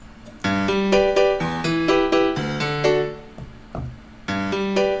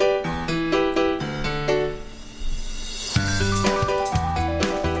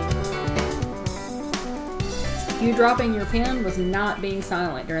dropping your pen was not being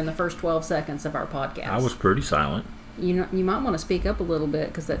silent during the first 12 seconds of our podcast. I was pretty silent. You might want to speak up a little bit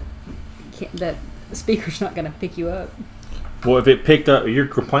because that speaker's not going to pick you up. Well, if it picked up, you're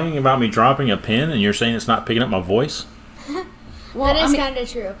complaining about me dropping a pen, and you're saying it's not picking up my voice. Well, that is kind of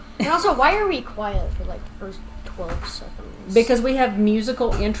true. And also, why are we quiet for like the first 12 seconds? Because we have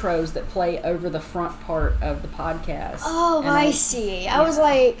musical intros that play over the front part of the podcast. Oh, I see. I was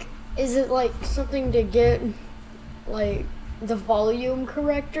like, is it like something to get like the volume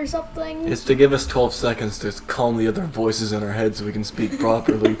correct or something? It's to give us 12 seconds to calm the other voices in our head so we can speak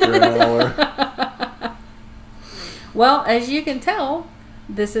properly for an hour. Well, as you can tell,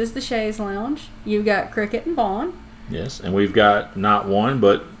 this is the Shays Lounge. You've got Cricket and Vaughn. Yes, and we've got not one,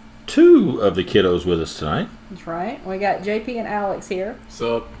 but two of the kiddos with us tonight. That's right. We got JP and Alex here. What's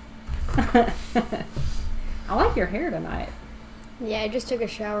up? I like your hair tonight. Yeah, I just took a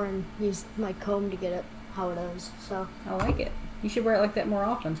shower and used my comb to get it how it is, so. I like it. You should wear it like that more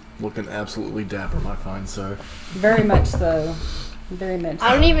often. Looking absolutely dapper, my fine sir. Very much so. Very much so.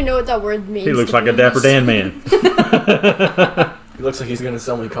 I don't even know what that word means. He looks like a Dapper Dan man. He looks like he's going to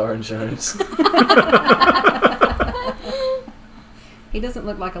sell me car insurance. He doesn't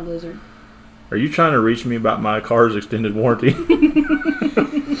look like a lizard. Are you trying to reach me about my car's extended warranty?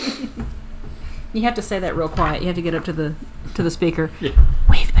 You have to say that real quiet. You have to get up to the speaker. Yeah.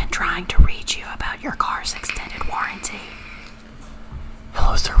 We've been trying to reach you about your car's extended warranty.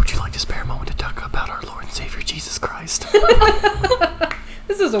 Hello, sir. Would you like to spare a moment to talk about our Lord and Savior, Jesus Christ?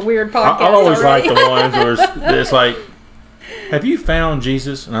 This is a weird podcast. I always already. like the ones where it's like, have you found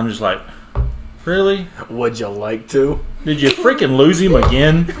Jesus? And I'm just like, really? Would you like to? Did you freaking lose him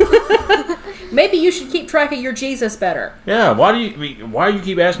again? Maybe you should keep track of your Jesus better. Yeah, why do you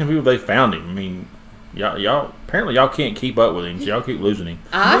keep asking people if they found him? I mean, y'all apparently y'all can't keep up with him, so y'all keep losing him.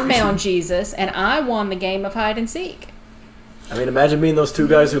 I found Jesus, and I won the game of hide and seek. I mean, imagine being those two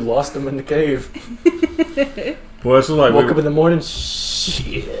guys who lost him in the cave. Well, it's like Woke up in the morning,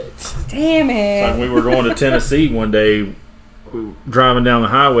 shit. Damn it. like we were going to Tennessee one day, we were driving down the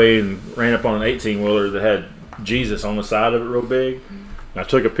highway and ran up on an 18-wheeler that had Jesus on the side of it real big. And I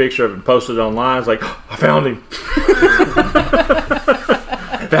took a picture of it and posted it online. I was like, I found him.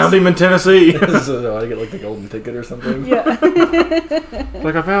 Found him in Tennessee. So I get like the golden ticket or something. Yeah.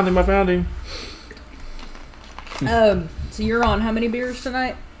 Like, I found him. So you're on how many beers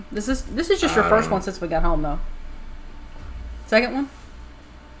tonight? This is just your first one since we got home, though. Second one?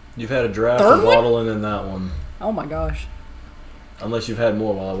 You've had a draft, Third a one? bottle, and then that one. Oh my gosh. Unless you've had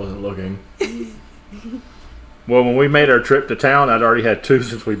more while I wasn't looking. Well, when we made our trip to town, I'd already had two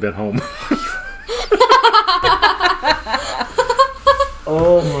since we'd been home.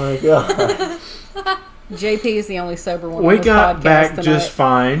 Oh my god. JP is the only sober one. We on this got podcast back tonight. just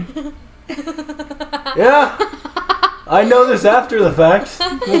fine. Yeah. I know this after the fact.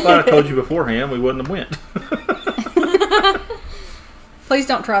 Well, if I told you beforehand, we wouldn't have went. Please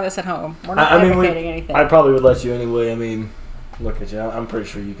don't try this at home. We're not advocating anything. I probably would let you anyway. I mean, look at you. I'm pretty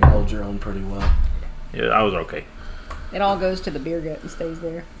sure you can hold your own pretty well. Yeah, I was okay. It all goes to the beer gut and stays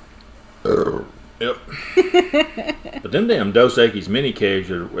there. Yep. But them damn Dos Equis mini kegs,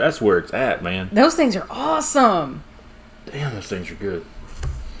 that's where it's at, man. Those things are awesome. Damn, those things are good.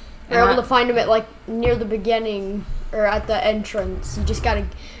 You're able to find them at like near the beginning or at the entrance. You just gotta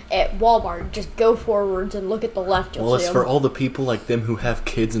at Walmart. Just go forwards and look at the left. You'll Well, see it's for all the people like them who have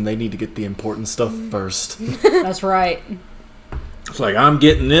kids and they need to get the important stuff first. That's right. It's like, I'm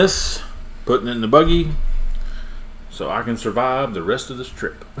getting this, putting it in the buggy, so I can survive the rest of this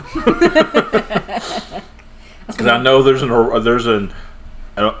trip. Because I know there's an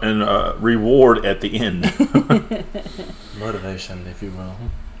reward at the end. Motivation, if you will.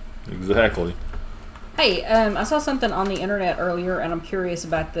 Exactly. Hey, I saw something on the internet earlier, and I'm curious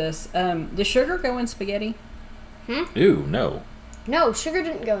about this. Does sugar go in spaghetti? Ew, no. No, sugar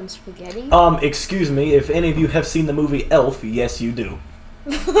didn't go in spaghetti. Excuse me, if any of you have seen the movie Elf, yes you do.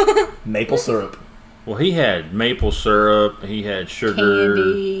 Maple syrup. Well, he had maple syrup, he had sugar,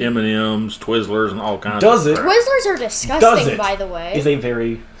 Candy. M&Ms, Twizzlers, and all kinds Does of it? crap. Twizzlers are Does disgusting, it? by the way. Is a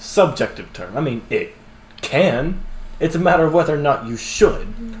very subjective term. I mean, it can. It's a matter of whether or not you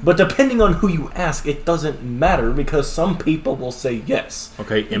should. But depending on who you ask, it doesn't matter because some people will say yes.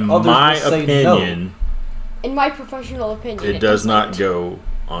 Okay, in Others my will say no. opinion, In my professional opinion, it does not doesn't. go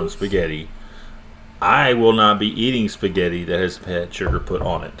on spaghetti. I will not be eating spaghetti that has had sugar put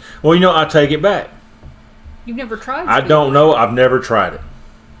on it. Well, I take it back. You've never tried I spaghetti. don't know. I've never tried it.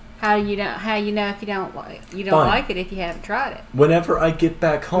 How you know if you don't like Fine. like it if you haven't tried it. Whenever I get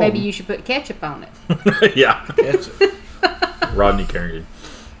back home... Maybe you should put ketchup on it. Yeah. Ketchup. Rodney Carrington.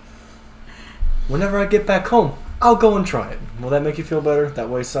 Whenever I get back home, I'll go and try it. Will that make you feel better? That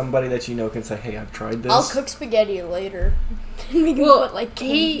way somebody that you know can say, hey, I've tried this. I'll cook spaghetti later. We can Well, put, like,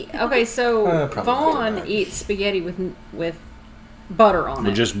 okay, so probably Vaughn not. eats spaghetti with butter on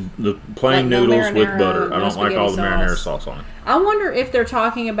But it. just the plain Like no noodles with marinara, butter. no I don't like all the spaghetti marinara sauce. sauce on it. I wonder if they're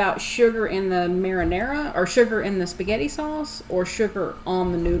talking about sugar in the marinara or sugar in the spaghetti sauce or sugar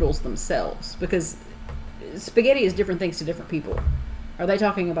on the noodles themselves, because spaghetti is different things to different people. Are they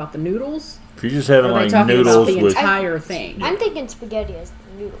talking about the noodles? If you're just having Or are they like talking noodles about the with entire thing? I'm thinking spaghetti as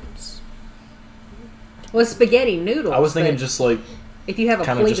the noodles. Well, spaghetti noodles. I was thinking but just like if you have a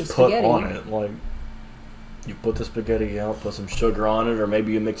kind of plate just of put spaghetti, on it. Like you put the spaghetti out, put some sugar on it, or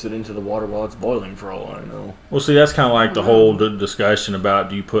maybe you mix it into the water while it's boiling for all I know. well, see, that's kind of like the Oh, whole no. discussion about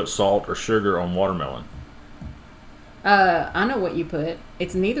do you put salt or sugar on watermelon? I know what you put.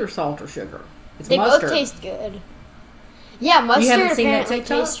 It's neither salt or sugar. It's They mustard. both taste good. Yeah, mustard haven't seen that apparently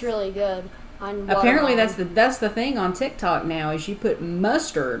TikTok? tastes really good on Apparently, watermelon. that's the thing on TikTok now. Is you put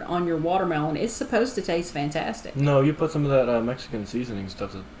mustard on your watermelon, it's supposed to taste fantastic. No, you put some of that Mexican seasoning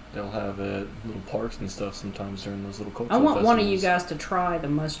stuff that they'll have at little parks and stuff sometimes during those little cultural I want one of you festivals. guys to try the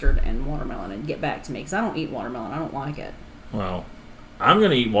mustard and watermelon and get back to me, because I don't eat watermelon. I don't like it. Well, I'm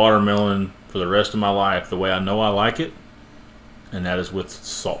going to eat watermelon for the rest of my life the way I know I like it, and that is with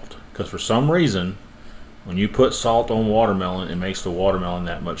salt. Because for some reason, when you put salt on watermelon, it makes the watermelon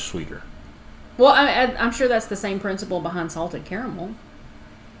that much sweeter. Well, I'm sure that's the same principle behind salted caramel.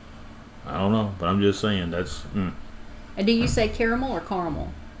 I don't know, but I'm just saying that's And do you say caramel or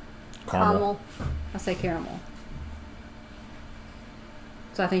caramel? caramel. I say caramel.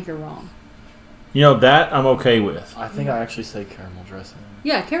 So I think you're wrong. You know, that I'm okay with. I think I actually say caramel dressing.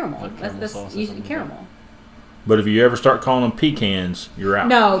 Yeah, caramel. Like caramel That's sauce or you, something. caramel. But if you ever start calling them pecans, you're out.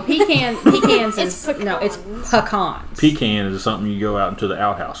 No, pecans It's is no, it's pecans. Pecan is something you go out into the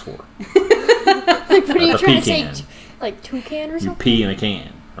outhouse for. Like, what are you a trying to say? pecan. Like toucan or You something? pee in a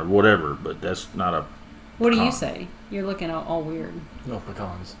can or whatever, but that's not a. What do you pecan. say? You're looking all weird. No,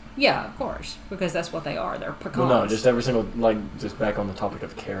 pecans. Yeah, of course, because that's what they are. They're pecans. Well, no, just every single, like, just back on the topic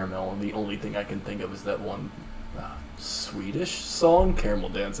of caramel, the only thing I can think of is that one Swedish song, Caramel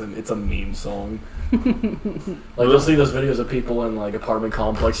Dancing. It's a meme song. Like, you'll see those videos of people in, like, apartment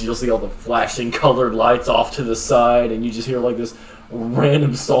complexes, you'll see all the flashing colored lights off to the side, and you just hear, like, this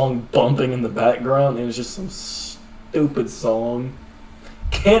random song bumping in the background, and it's just some stupid song.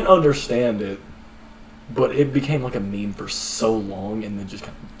 Can't understand it, but it became, like, a meme for so long, and then just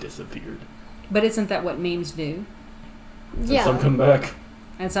kind of disappeared. But isn't that what memes do? And Yeah. some come back,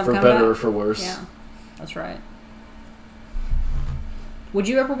 And some for come better back. or for worse. Yeah, that's right. Would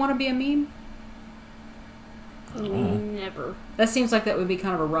you ever want to be a meme? Never. That seems like that would be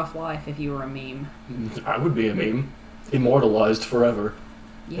kind of a rough life if you were a meme. I would be a meme. Immortalized forever.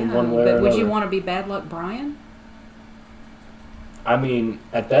 Yeah, In one way but or would you another. want to be Bad Luck Brian? I mean,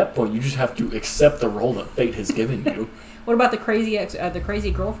 at that point, you just have to accept the role that fate has given you. What about the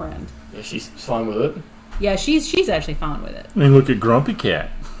crazy girlfriend? Yeah, she's fine with it. Yeah, she's actually fine with it. I mean, look at Grumpy Cat.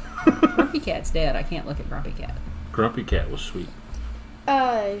 Grumpy Cat's dead. I can't look at Grumpy Cat. Grumpy Cat was sweet.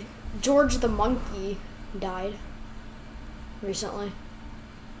 George the monkey died recently.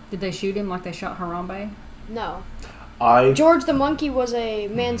 Did they shoot him like they shot Harambe? No. I George the monkey was a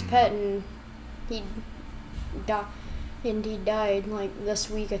man's pet, and he died like this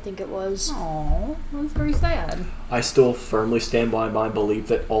week, I think it was. Oh, that's very sad. I still firmly stand by my belief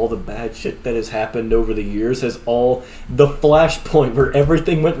that all the bad shit that has happened over the years has all... The flashpoint where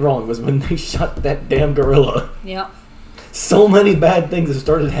everything went wrong was when they shot that damn gorilla. Yep. So many bad things have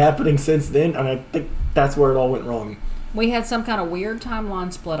started happening since then, and I think that's where it all went wrong. We had some kind of weird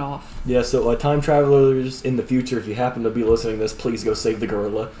timeline split off. Yeah, so time travelers in the future, if you happen to be listening to this, please go save the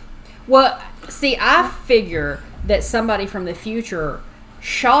gorilla. Well, see, I figure that somebody from the future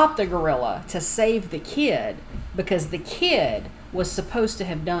shot the gorilla to save the kid because the kid was supposed to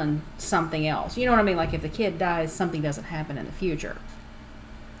have done something else. You know what I mean? Like if the kid dies, something doesn't happen in the future.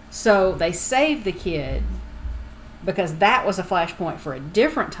 So they saved the kid because that was a flashpoint for a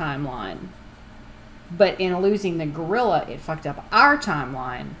different timeline. But in losing the gorilla, it fucked up our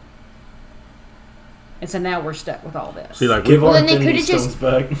timeline. And so now we're stuck with all this. See, like, Give Well, our then they Infinity could've just-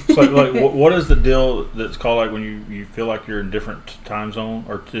 Stones back. so, like what is the deal that's called like when you feel like you're in different time zone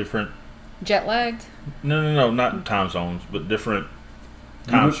or different? Jet lagged? No, not time zones, but different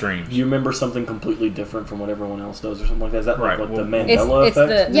time streams. You remember something completely different from what everyone else does or something like that? Is that Right, like well- the Mandela It's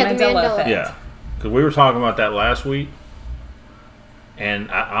effect? the Yeah, the Mandela Mandela effect. Yeah, because we were talking about that last week, and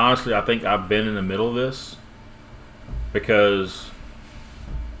honestly, I think I've been in the middle of this because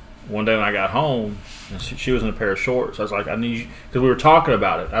one day when I got home, and she was in a pair of shorts. I was like, I need you, because we were talking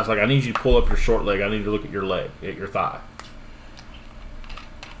about it. I was like, I need you to pull up your short leg. I need to look at your leg, at your thigh.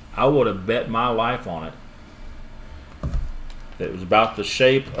 I would have bet my life on it. It was about the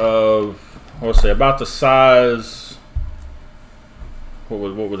shape of, let's say, about the size.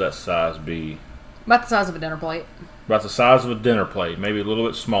 What would that size be? About the size of a dinner plate. About the size of a dinner plate, maybe a little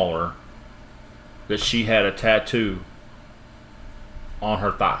bit smaller. That she had a tattoo on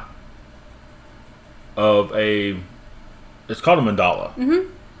her thigh of it's called a mandala. Mm-hmm.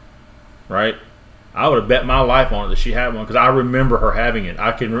 Right? I would have bet my life on it that she had one because I remember her having it.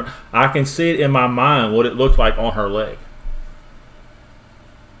 I can see it in my mind what it looked like on her leg.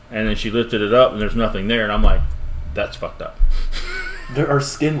 And then she lifted it up and there's nothing there, and I'm like, that's fucked up. There are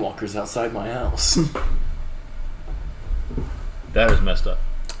skinwalkers outside my house. That is messed up.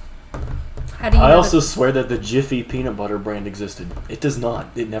 How do you I know also that swear that the Jiffy peanut butter brand existed. It does not.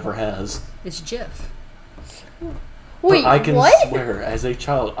 It never has. it's Jif? Wait, But I can what? swear, as a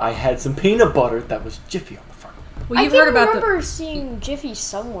child, I had some peanut butter that was Jiffy on the front. Well, I you've can heard about remember seeing Jiffy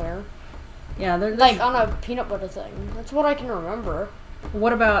somewhere, yeah. like on a peanut butter thing. That's what I can remember.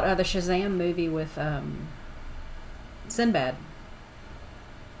 What about the Shazam movie with Sinbad?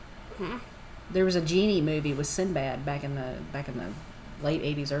 There was a genie movie with Sinbad back in the late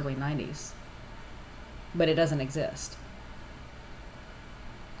 80s, early 90s, but it doesn't exist.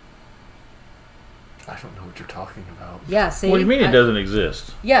 I don't know what you're talking about. Yeah, see. What do you mean it doesn't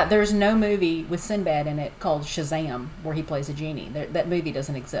exist? Yeah, there's no movie with Sinbad in it called Shazam where he plays a genie. That movie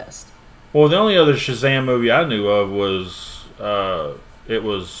doesn't exist. Well, the only other Shazam movie I knew of was it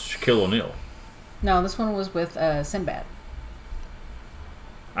was Shaquille O'Neal. No, this one was with Sinbad.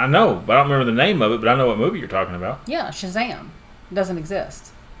 I know, but I don't remember the name of it, but I know what movie you're talking about. Yeah, Shazam doesn't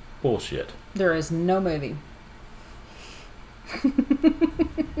exist. Bullshit. There is no movie.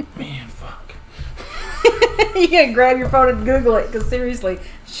 Man, fuck. You can't grab your phone and Google it, because seriously,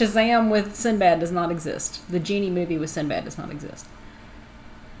 Shazam with Sinbad does not exist. The genie movie with Sinbad does not exist.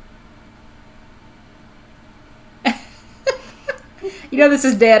 You know this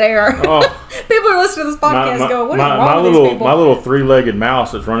is dead air. Oh, People are listening to this podcast going, what is wrong with these people? my little three-legged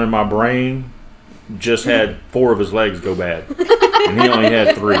mouse that's running my brain just had 4 of his legs go bad, and he only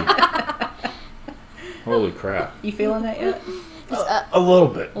had 3. Holy crap! You feeling that yet? A little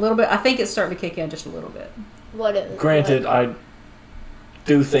bit. A little bit. I think it's starting to kick in just a little bit. What is? Granted, I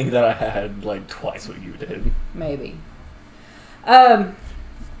do think that I had like twice what you did. Maybe.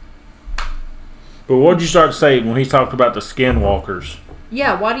 But what did you start to say when he talked about the skinwalkers?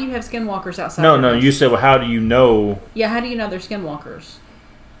 Yeah, why do you have skinwalkers outside? No, your no. house? You said, well, how do you know? Yeah, how do you know they're skinwalkers?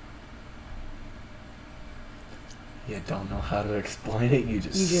 You don't know how to explain it. You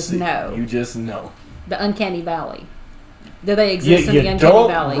just know. You just know. The Uncanny Valley. Do they exist in the You Uncanny don't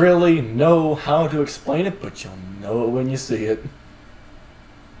Valley? really know how to explain it, but you'll know it when you see it.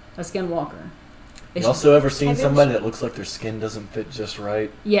 A skinwalker. You also ever seen Have you somebody ever that looks like their skin doesn't fit just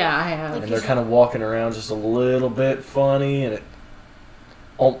right, Yeah, I have. Like- and they're kind of walking around just a little bit funny, and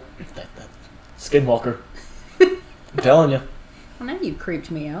that skinwalker. I'm telling you, Well, now you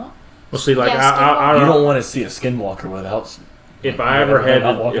creeped me out. Well, see, like Yeah, I you don't don't want to see a skinwalker without. if I ever had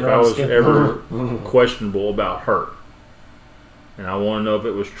Not to, walking if I around was skin- ever questionable about her, and I want to know if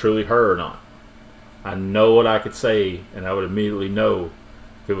it was truly her or not, I know what I could say, and I would immediately know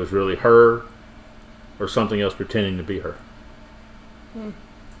if it was really her or something else pretending to be her.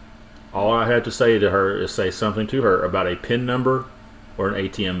 All I had to say to her is say something to her about a PIN number or an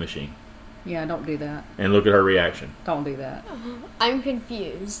ATM machine, Yeah, don't do that. and look at her reaction. Don't do that. I'm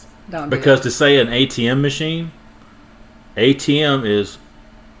confused. Don't do Because to say an ATM machine, ATM is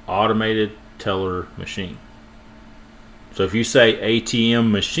automated teller machine. So if you say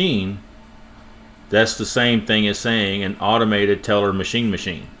ATM machine, that's the same thing as saying an automated teller machine.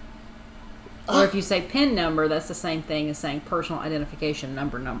 that. Or if you say PIN number, that's the same thing as saying personal identification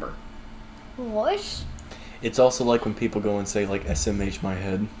number. What? It's also like when people go and say like SMH my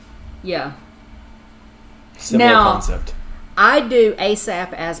head. Yeah. Similar Now- concept. I do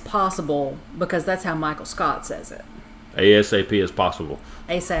ASAP as possible because that's how Michael Scott says it. ASAP as possible.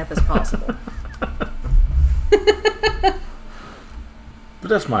 ASAP as possible. But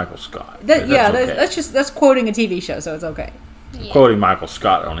that's Michael Scott. okay. That's quoting a TV show, so it's okay. Yeah. Quoting Michael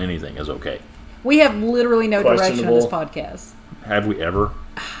Scott on anything is okay. We have literally no direction on this Questionable. podcast. Have we ever?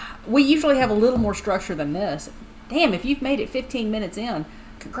 We usually have a little more structure than this. Damn, if you've made it 15 minutes in,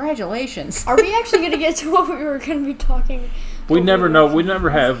 congratulations. Are we actually going to get to what we were going to be talking? We never know. We never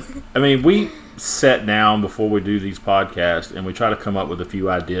have. I mean, we sit down before we do these podcasts and we try to come up with a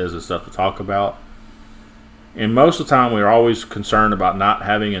few ideas and stuff to talk about. And most of the time, we're always concerned about not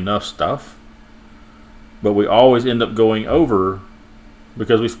having enough stuff. But we always end up going over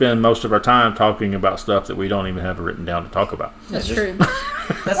because we spend most of our time talking about stuff that we don't even have written down to talk about. That's just- true.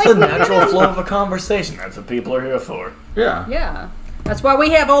 That's the natural flow of a conversation. That's what people are here for. Yeah. Yeah. That's why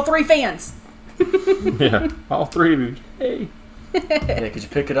we have all 3 fans. Yeah. All 3 of you. Hey. Yeah, could you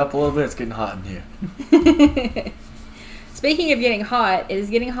pick it up a little bit? It's getting hot in here. Speaking of getting hot, it is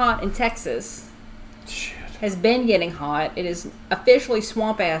getting hot in Texas. Shit. Has been getting hot. It is officially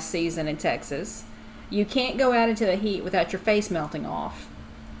swamp ass season in Texas. You can't go out into the heat without your face melting off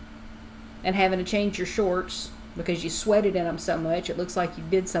and having to change your shorts because you sweated in them so much it looks like you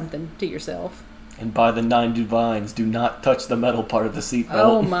did something to yourself. And by the 9 divines, do not touch the metal part of the seatbelt.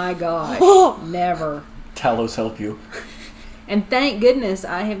 Oh my gosh. Never. Talos help you. And thank goodness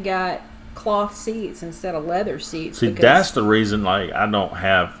I have got cloth seats instead of leather seats. See, because, that's the reason, like, I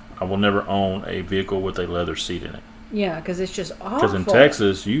will never own a vehicle with a leather seat in it. yeah, because it's just awful. Because in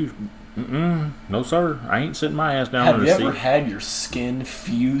Texas, no sir, I ain't sitting my ass down Have in you the ever seat. had your skin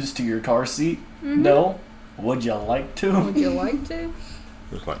fused to your car seat? Mm-hmm. No? Would you like to? Would you like to?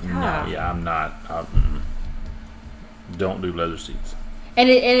 It's like, Ah. no, yeah, I'm not. Don't do leather seats. And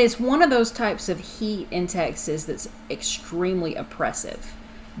it's one of those types of heat in Texas that's extremely oppressive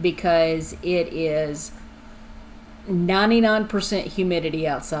because it is 99% humidity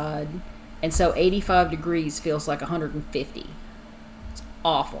outside, and so 85 degrees feels like 150. It's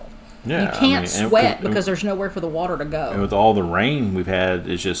awful. Yeah, You can't sweat and because there's nowhere for the water to and go. with all the rain we've had,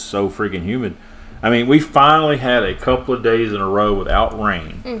 it's just so freaking humid. I mean, we finally had a couple of days in a row without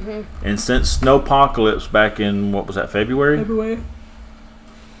rain. Mm-hmm. And since snowpocalypse back in, what was that, February?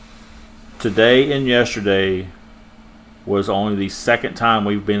 Today and yesterday was only the second time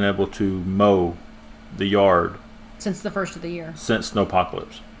we've been able to mow the yard Since the first of the year. since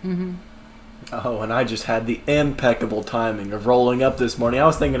snowpocalypse. Oh, and I just had the impeccable timing of rolling up this morning. I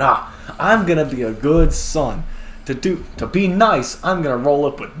was thinking, I'm gonna be a good son. To be nice, I'm gonna roll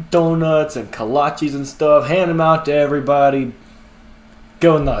up with donuts and kolaches and stuff, hand them out to everybody,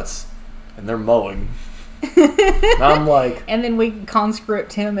 go nuts. And they're mowing. I'm like, And then we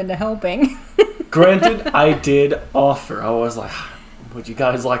conscript him into helping. granted, I did offer. I was like, would you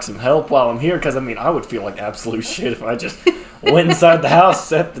guys like some help while I'm here? Because, I mean, I would feel like absolute shit if I just went inside the house,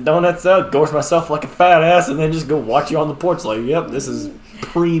 set the donuts out, gorge myself like a fat ass, and then just go watch you on the porch like, yep, this is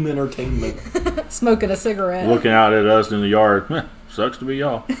preem entertainment. Smoking a cigarette. Looking out at us in the yard. Sucks to be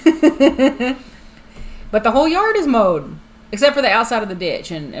y'all. But the whole yard is mowed. Except for the outside of the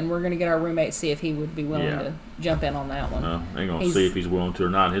ditch. And we're going to get our roommate to see if he would be willing Yeah. to jump in on that one. No, ain't going to He's- see if he's willing to or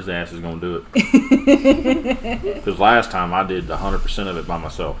not. His ass is going to do it. Because last time I did 100% of it by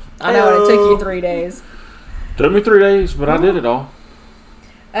myself. I know, it took you 3 days. Took me 3 days, but I did it all.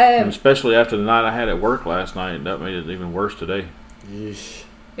 And Um, especially after the night I had at work last night, that made it even worse today. Yeesh.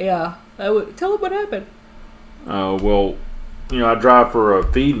 yeah. Tell him what happened. Well, I drive for a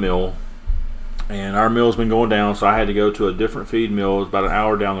feed mill, and our mill's been going down, so I had to go to a different feed mill. It was about an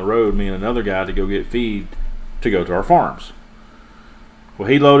hour down the road, me and another guy, to go get feed to go to our farms. Well,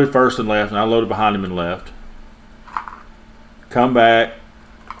 he loaded first and left, and I loaded behind him and left. Come back,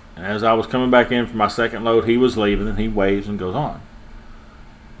 and as I was coming back in for my second load, he was leaving, and he waves and goes on.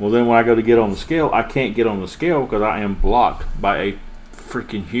 Well, then when I go to get on the scale, I can't get on the scale because I am blocked by a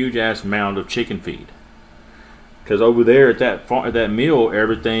freaking huge-ass mound of chicken feed. Because over there at that mill,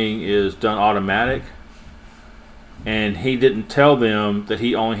 everything is done automatic. And he didn't tell them that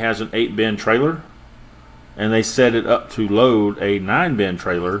he only has an 8-bin trailer. And they set it up to load a 9-bin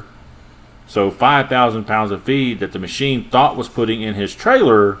trailer. So 5,000 pounds of feed that the machine thought was putting in his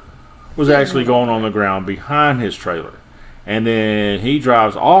trailer was actually going on the ground behind his trailer. And then he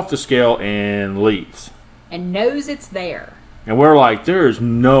drives off the scale and leaves. And knows it's there. And we're like, there is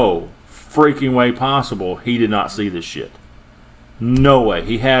no freaking way possible he did not see this shit. No way.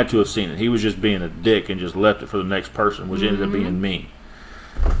 He had to have seen it. He was just being a dick and just left it for the next person, which ended up being me.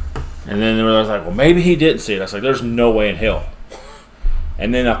 And then I was like, well, maybe he didn't see it. I was like, there's no way in hell.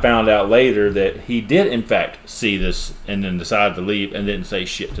 And then I found out later that he did, in fact, see this and then decided to leave and didn't say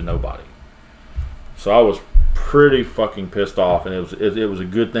shit to nobody. So I was pretty fucking pissed off, and it was a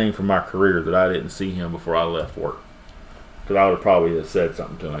good thing for my career that I didn't see him before I left work. Because I would probably have said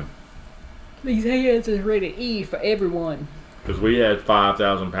something to him. These hands is rated E for everyone. Because we had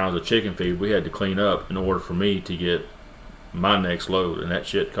 5,000 pounds of chicken feed we had to clean up in order for me to get my next load, and that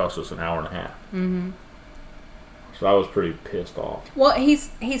shit cost us an hour and a half. Mm-hmm. So I was pretty pissed off. Well,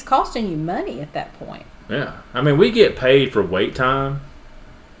 he's costing you money at that point. Yeah. I mean, we get paid for wait time,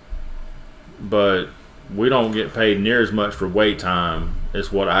 but we don't get paid near as much for wait time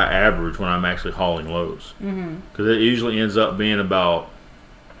as what I average when I'm actually hauling loads. Because it usually ends up being about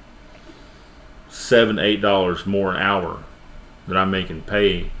 $7, $8 more an hour that I'm making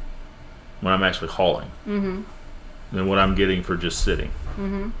pay when I'm actually hauling than what I'm getting for just sitting.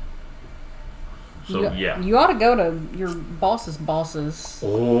 So you ought to go to your boss's bosses.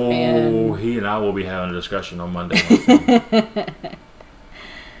 Oh, he and I will be having a discussion on Monday.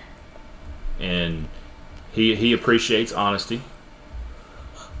 And he appreciates honesty.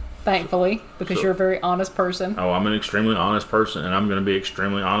 Thankfully, because you're a very honest person. Oh, I'm an extremely honest person, and I'm going to be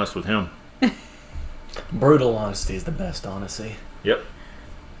extremely honest with him. Brutal honesty is the best honesty. Yep,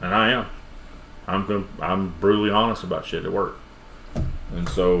 and I am. I'm brutally honest about shit at work, and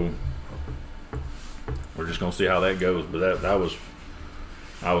so we're just gonna see how that goes. But I was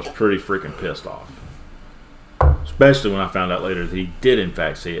pretty freaking pissed off, especially when I found out later that he did in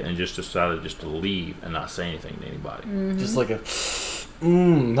fact see it and just decided just to leave and not say anything to anybody. Just like a,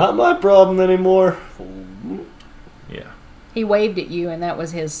 not my problem anymore. Yeah. He waved at you, and that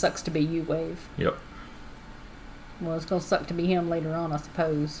was his "sucks to be you" wave. Yep. Well, it's gonna suck to be him later on, I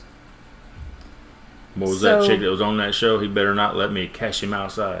suppose. What was that chick that was on that show? He better not let me catch him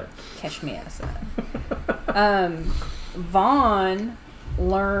outside. Catch me outside. Vaughn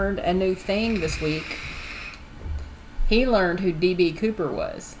learned a new thing this week. He learned who D.B. Cooper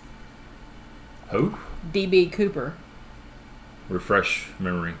was. Who? D.B. Cooper. Refresh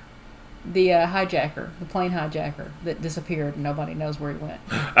memory. The hijacker, the plane hijacker that disappeared and nobody knows where he went.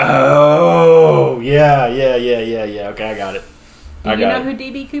 Oh, yeah. Okay, I got it. Do you know who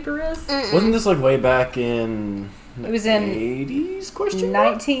D.B. Cooper is? Wasn't this like way back in It was in 80s?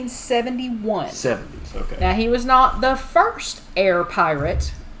 1971. 70s, okay. Now, he was not the first air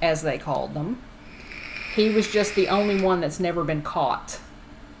pirate, as they called them. He was just the only one that's never been caught.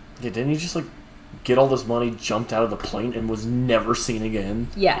 Yeah, didn't he just like get all this money, jumped out of the plane, and was never seen again?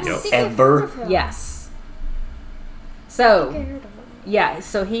 Yes. Ever? Yes. So, yeah,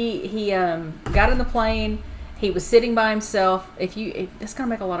 so he got in the plane. He was sitting by himself. It's going to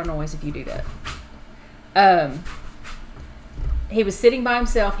make a lot of noise if you do that. He was sitting by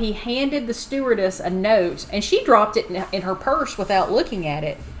himself. He handed the stewardess a note, and she dropped it in her purse without looking at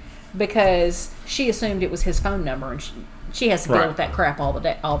it because she assumed it was his phone number, and she has to deal with that crap all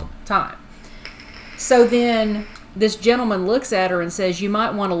the time. So then this gentleman looks at her and says, "You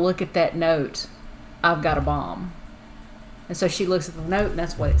might want to look at that note. I've got a bomb." And so she looks at the note, and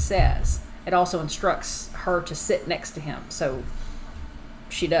that's what it says. It also instructs her to sit next to him, so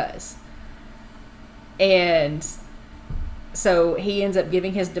she does. And so he ends up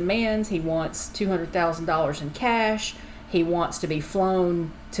giving his demands. He wants $200,000 in cash. He wants to be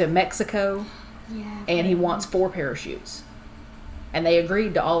flown to Mexico. Yeah. And he wants 4 parachutes. And they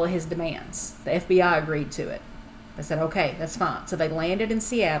agreed to all of his demands. The FBI agreed to it. They said, okay, that's fine. So they landed in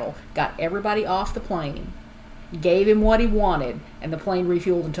Seattle, got everybody off the plane, gave him what he wanted, and the plane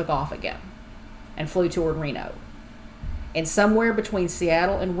refueled and took off again and flew toward Reno. And somewhere between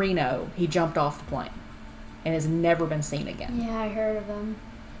Seattle and Reno, he jumped off the plane and has never been seen again. Yeah, I heard of him.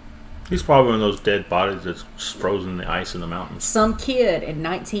 He's probably one of those dead bodies that's frozen in the ice in the mountains. Some kid in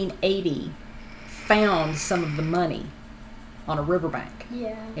 1980 found some of the money on a riverbank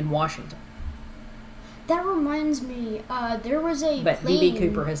in Washington. That reminds me, there was a But plane... D.B.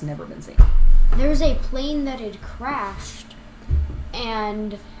 Cooper has never been seen. There was a plane that had crashed,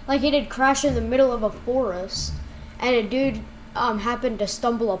 and like it had crashed in the middle of a forest, and a dude happened to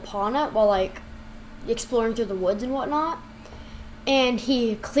stumble upon it while like exploring through the woods and whatnot, and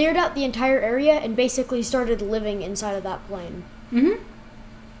he cleared out the entire area and basically started living inside of that plane.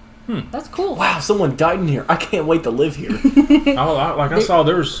 That's cool. Wow, someone died in here. I can't wait to live here. I saw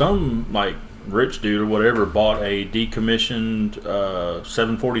there was some like rich dude or whatever bought a decommissioned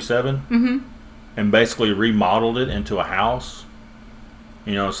 747 and basically remodeled it into a house.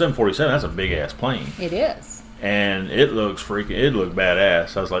 You know, 747, that's a big ass plane. It is. And it looked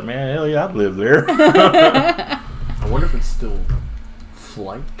badass. I was like, man, hell yeah, I'd live there. I wonder if it's still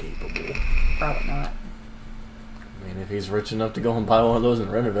flight capable. Probably not. I mean, if he's rich enough to go and buy one of those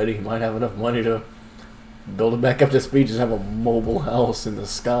and renovate it, he might have enough money to build it back up to speed, just have a mobile house in the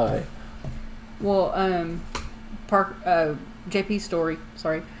sky. Well, JP's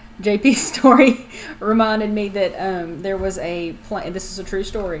story reminded me that there was a plane. This is a true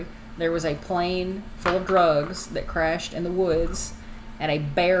story. There was a plane full of drugs that crashed in the woods, and a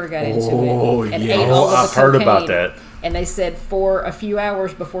bear got into it and ate all of the I've heard cocaine. about that. And they said for a few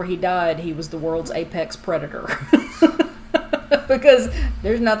hours before he died, he was the world's apex predator. Because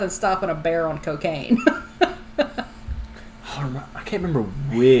there's nothing stopping a bear on cocaine. I can't remember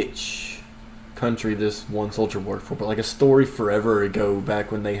which country this one soldier worked for, but like a story forever ago,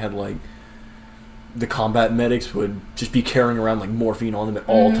 back when they had like the combat medics would just be carrying around like morphine on them at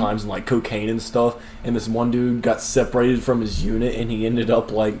all times and like cocaine and stuff. And this one dude got separated from his unit, and he ended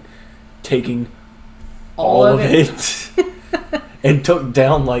up like taking all of it and took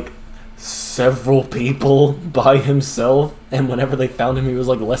down like several people by himself. And whenever they found him, he was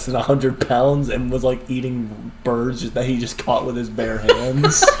like less than 100 pounds and was like eating birds that he just caught with his bare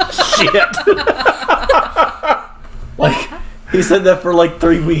hands. Shit. Like, he said that for like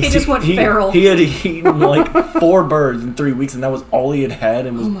 3 weeks. He just went feral. He had eaten like 4 birds in 3 weeks, and that was all he had,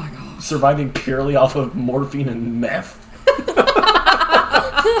 and was surviving purely off of morphine and meth.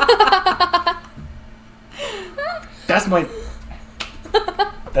 That's my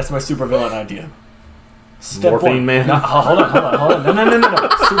supervillain idea. Step Morphine one. man. No, hold on. No.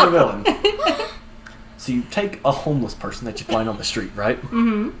 Supervillain. So you take a homeless person that you find on the street, right?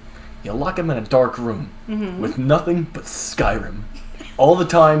 Mm-hmm. You lock him in a dark room with nothing but Skyrim. All the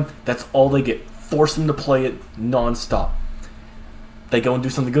time, that's all they get. Force them to play it non-stop. They go and do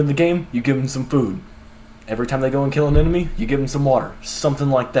something good in the game, you give them some food. Every time they go and kill an enemy, you give them some water.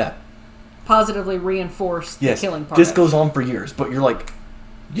 Something like that. Positively reinforce the killing part. This goes on for years, but you're like,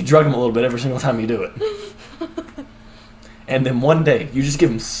 you drug him a little bit every single time you do it. And then one day, you just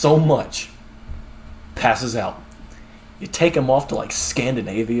give him so much, passes out. You take him off to like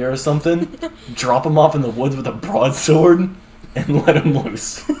Scandinavia or something, drop him off in the woods with a broadsword, and let him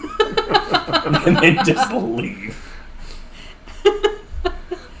loose. And then just leave.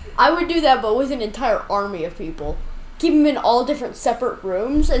 I would do that, but with an entire army of people. Keep them in all different separate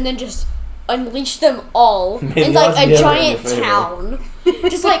rooms, and then just unleash them all in like a giant town.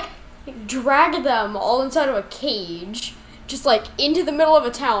 Just like drag them all inside of a cage, just like into the middle of a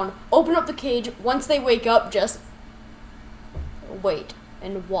town. Open up the cage. Once they wake up, just wait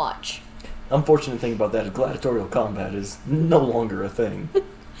and watch. Unfortunate thing about that is gladiatorial combat is no longer a thing.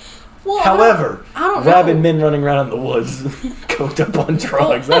 Well, However, I don't know. rabid men running around in the woods, coked up on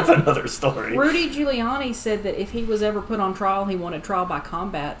drugs, that's another story. Rudy Giuliani said that if he was ever put on trial, he wanted trial by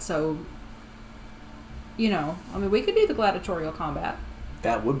combat. So, we could do the gladiatorial combat.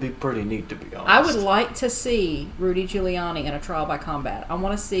 That would be pretty neat, to be honest. I would like to see Rudy Giuliani in a trial by combat. I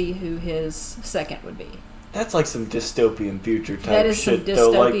want to see who his second would be. That's like some dystopian future type shit. That is some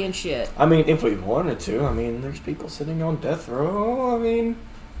dystopian shit. I mean, if we wanted to, there's people sitting on death row.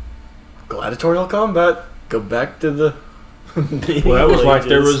 Gladiatorial combat. Go back to the... Well, that was like,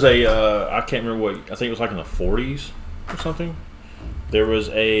 there was a, I can't remember what, I think it was like in the 40s or something. There was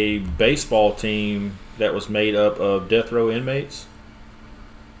a baseball team that was made up of death row inmates,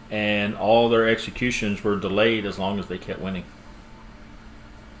 and all their executions were delayed as long as they kept winning.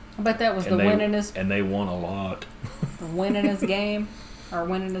 I bet that was the winningest. And they won a lot. The winningest game, or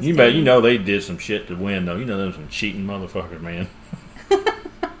winningest. You bet. They did some shit to win though. Them some cheating motherfuckers, man.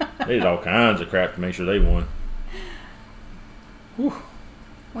 They did all kinds of crap to make sure they won. Whew.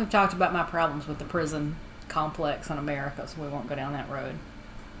 We've talked about my problems with the prison complex in America, so we won't go down that road.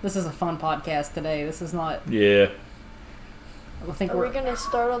 This is a fun podcast today. This is not. Yeah. I think Are we going to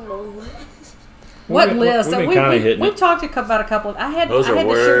start on the list? What list? We've talked about a couple of. I had Those the are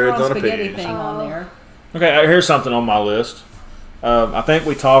words sugar on on a spaghetti page. thing on there. Okay, here's something on my list. I think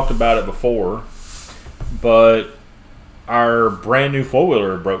we talked about it before, but our brand new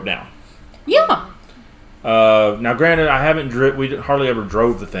 4-wheeler broke down. Yeah. Now, granted, we hardly ever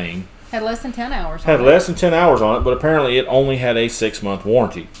drove the thing. Had less than 10 hours. Had less than 10 hours on it, but apparently it only had a 6-month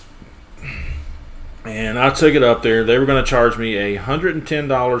warranty. And I took it up there. They were going to charge me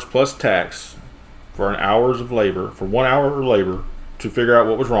 $110 plus tax for 1 hour of labor to figure out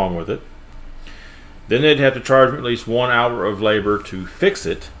what was wrong with it. Then they'd have to charge me at least 1 hour of labor to fix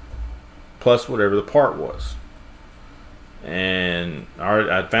it, plus whatever the part was. And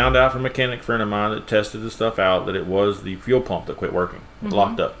I found out from a mechanic friend of mine that tested the stuff out that it was the fuel pump that quit working. It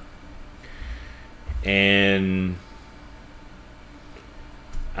locked up. And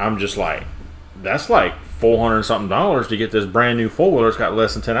I'm just like, that's like $400 something to get this brand new 4-wheeler. It's got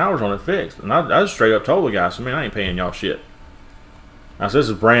less than 10 hours on it fixed. And I just straight up told the guy, so man, I ain't paying y'all shit. I said, this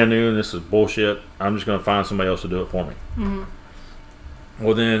is brand new and this is bullshit. I'm just going to find somebody else to do it for me. Mm-hmm.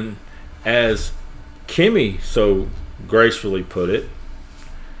 Well, then, as Kimmy so gracefully put it,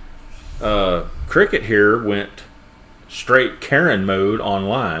 Cricket here went straight Karen mode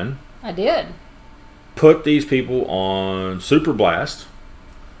online. I did. Put these people on Super Blast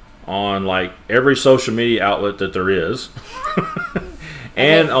on like every social media outlet that there is.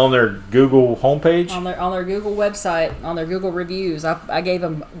 And on their Google homepage. On their Google website, on their Google reviews. I gave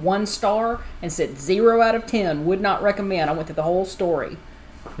them 1 star and said 0 out of 10. Would not recommend. I went through the whole story.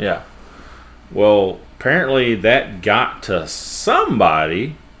 Yeah. Well, apparently that got to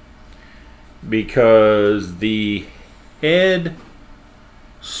somebody because the head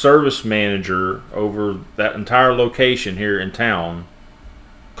service manager over that entire location here in town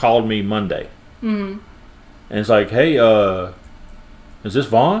called me Monday. Mm-hmm. And it's like, hey, is this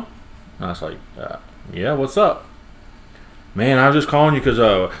Vaughn? And I was like, yeah, what's up? Man, I was just calling you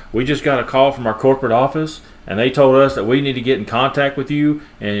because we just got a call from our corporate office, and they told us that we need to get in contact with you,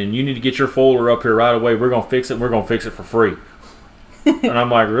 and you need to get your folder up here right away. We're going to fix it, and we're going to fix it for free. And I'm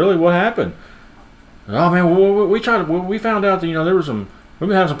like, really? What happened? Oh, man, we found out that, we've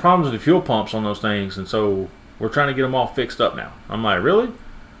been having some problems with the fuel pumps on those things, and so we're trying to get them all fixed up now. I'm like, really?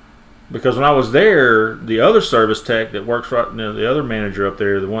 Because when I was there, the other service tech that works right, the other manager up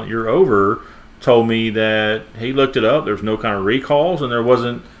there, the one you're over, told me that he looked it up. There's no kind of recalls, and there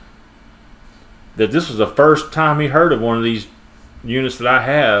wasn't. That this was the first time he heard of one of these units that I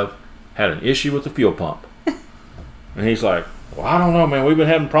have had an issue with the fuel pump. And he's like, well, I don't know, man. We've been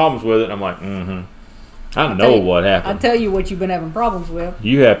having problems with it. And I'm like, I know what happened. I'll tell you what you've been having problems with.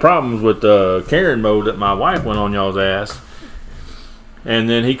 You had problems with the Karen mode that my wife went on y'all's ass. And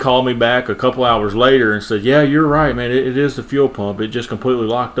then he called me back a couple hours later and said, yeah, you're right, man. It is the fuel pump. It just completely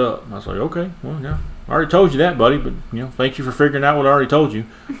locked up. And I was like, okay, well, yeah. I already told you that, buddy. But, thank you for figuring out what I already told you.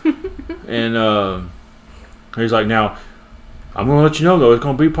 And he's like, now, I'm going to let you know, though, it's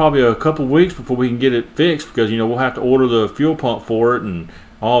going to be probably a couple weeks before we can get it fixed because, we'll have to order the fuel pump for it and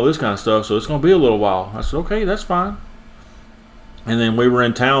all this kind of stuff. So it's going to be a little while. I said, okay, that's fine. And then we were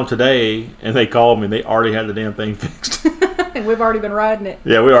in town today, and they called me. And they already had the damn thing fixed. And we've already been riding it.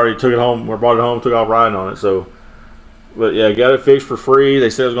 Yeah, we already took it home. We brought it home, took off riding on it. So, but yeah, got it fixed for free. They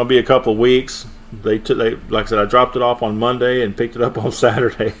said it was going to be a couple of weeks. Like I said, I dropped it off on Monday and picked it up on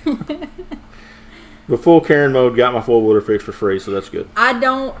Saturday. The full Karen mode got my 4-wheeler fixed for free, so that's good. I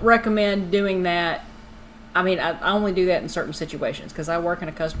don't recommend doing that. I mean, I only do that in certain situations because I work in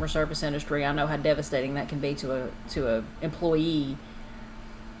a customer service industry. I know how devastating that can be to a employee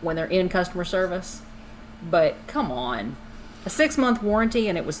when they're in customer service. But come on. A 6-month warranty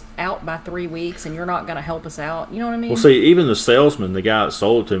and it was out by 3 weeks and you're not going to help us out. You know what I mean? Well, see, even the salesman, the guy that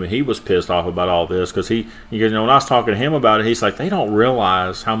sold it to me, he was pissed off about all this because when I was talking to him about it, he's like, they don't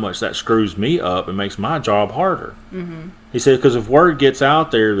realize how much that screws me up and makes my job harder. Mm-hmm. He said, because if word gets out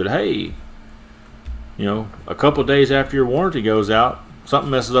there that, hey, a couple of days after your warranty goes out,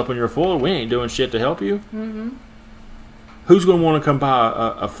 something messes up on your Fuller, we ain't doing shit to help you. Mm-hmm. Who's going to want to come buy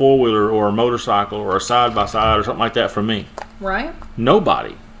a 4-wheeler or a motorcycle or a side-by-side or something like that from me? Right.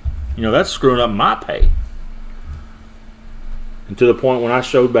 Nobody. That's screwing up my pay. And to the point when I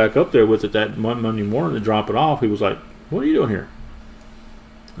showed back up there with it that Monday morning to drop it off, he was like, what are you doing here?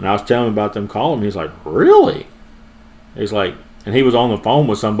 And I was telling him about them calling me. He's like, really? He's like, and he was on the phone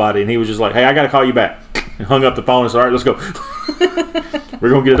with somebody, and he was just like, hey, I got to call you back. And hung up the phone and said, all right, let's go.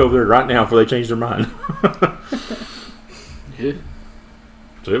 We're going to get it over there right now before they change their mind. Yeah.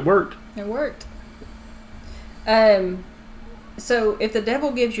 So it worked. It worked. So if the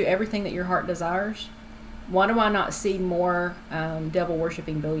devil gives you everything that your heart desires, why do I not see more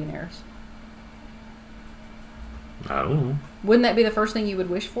devil-worshipping billionaires? I don't know. Wouldn't that be the first thing you would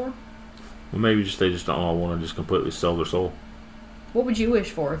wish for? Well, maybe they just don't all want to just completely sell their soul. What would you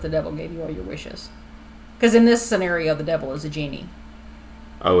wish for if the devil gave you all your wishes? Because in this scenario, the devil is a genie.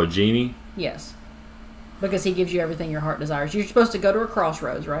 Oh, a genie? Yes. Because he gives you everything your heart desires. You're supposed to go to a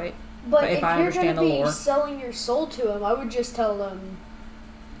crossroads, right? But if I you're going understand to the be lore. selling your soul to him, I would just tell them,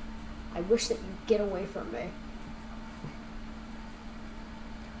 I wish that you get away from me.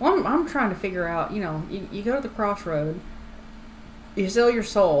 Well, I'm trying to figure out, you go to the crossroad, you sell your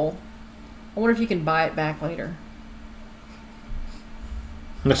soul. I wonder if you can buy it back later.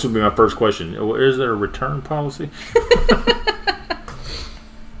 This would be my first question. Is there a return policy?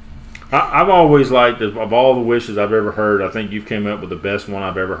 I've always liked, of all the wishes I've ever heard, I think you've came up with the best one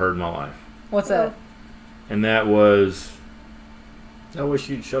I've ever heard in my life. What's that? And that was, I wish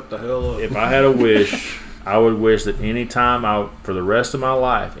you'd shut the hell up. if I had a wish, I would wish that for the rest of my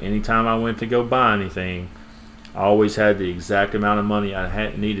life, anytime I went to go buy anything, I always had the exact amount of money I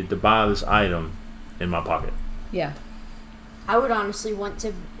had needed to buy this item in my pocket. Yeah. I would honestly want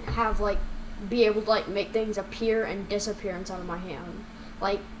to have, be able to, make things appear and disappear inside of my hand.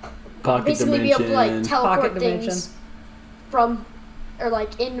 Pocket basically dimension. be able to, teleport Pocket dimension. things from, or,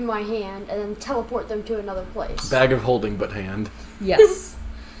 into my hand and then teleport them to another place. Bag of holding but hand. Yes.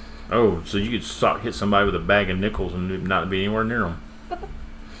 Oh, so you could hit somebody with a bag of nickels and not be anywhere near them.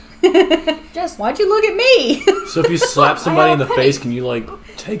 Why'd you look at me? So if you slap somebody in the face, can you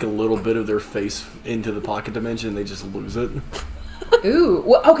take a little bit of their face into the pocket dimension and they just lose it? Ooh.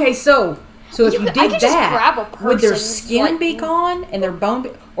 Well, okay, so So if you I did could just grab a that, would their person's, skin like- be gone and their bone be,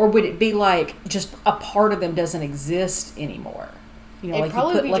 or would it be like just a part of them doesn't exist anymore? You know, It'd like you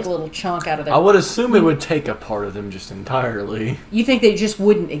probably put be like just- a little chunk out of their... I would assume it would take a part of them just entirely. You think they just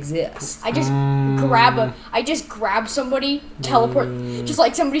wouldn't exist? I just grab somebody, teleport, just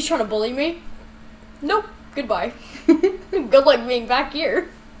like somebody's trying to bully me. Nope, goodbye. Good luck being back here.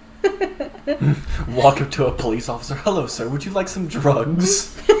 Walk up to a police officer. Hello, sir. Would you like some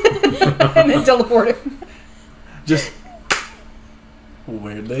drugs? And then teleport him. Just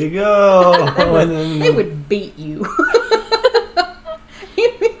where'd they go? And then They would beat you.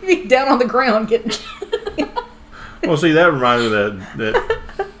 You'd be down on the ground getting... Well, see, that reminded me of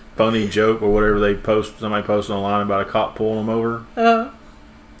that funny joke or whatever somebody posted online about a cop pulling them over.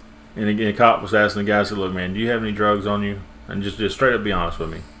 And again, the cop was asking the guy, said, "Look, man, do you have any drugs on you? And just straight up be honest with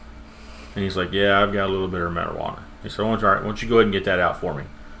me." And he's like, "Yeah, I've got a little bit of marijuana." He said, "All right, why don't you go ahead and get that out for me?"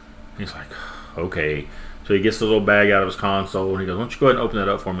 And he's like, "Okay." So he gets the little bag out of his console and he goes, "Why don't you go ahead and open that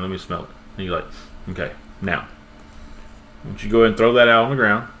up for me? Let me smell it." And he's like, "Okay, now, why don't you go ahead and throw that out on the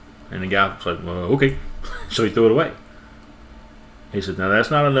ground?" And the guy was like, "Well, okay." So he threw it away. He said, "Now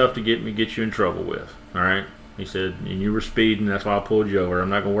that's not enough to get you in trouble with. All right." He said, "And you were speeding, that's why I pulled you over. I'm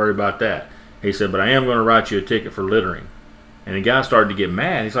not going to worry about that." He said, "But I am going to write you a ticket for littering." And the guy started to get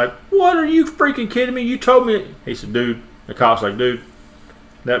mad. He's like, "What, are you freaking kidding me? You told me." He said, "Dude," the cop's like, "Dude,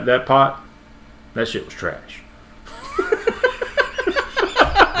 that pot, that shit was trash."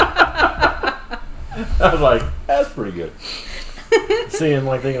 I was like, that's pretty good. seeing,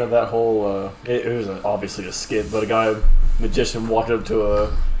 like, thinking of that whole, it was obviously a skit, but a magician walked up to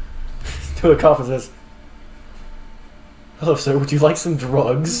a cop and says, "Hello, sir, would you like some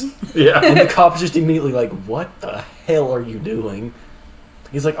drugs?" Yeah. And the cop's just immediately like, "What the hell are you doing?"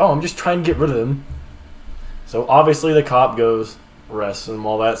 He's like, "Oh, I'm just trying to get rid of him." So obviously the cop goes, arrests him,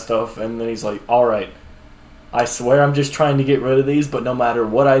 all that stuff, and then he's like, "All right, I swear I'm just trying to get rid of these, but no matter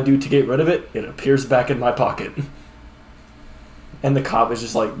what I do to get rid of it, it appears back in my pocket." And the cop is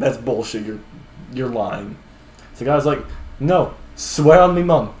just like, "That's bullshit, you're lying." So the guy's like, "No, swear on me,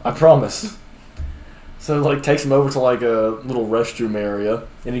 mom, I promise." So like takes him over to like a little restroom area,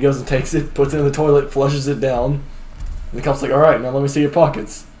 and he goes and takes it, puts it in the toilet, flushes it down. And the cop's like, "All right, now let me see your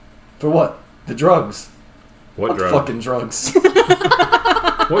pockets." "For what?" "The drugs." What drugs? Fucking drugs.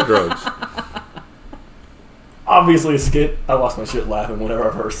 What drugs? Obviously a skit. I lost my shit laughing whenever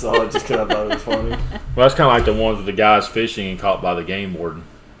I first saw it, just because I thought it was funny. Well, that's kind of like the ones with the guys fishing and caught by the game warden.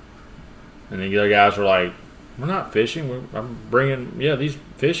 And the other guys were like, "We're not fishing. I'm bringing, these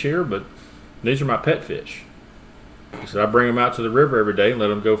fish here, but these are my pet fish." He said, "I bring them out to the river every day and let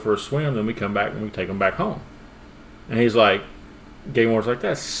them go for a swim. Then we come back and we take them back home." And he's like, game warden's like,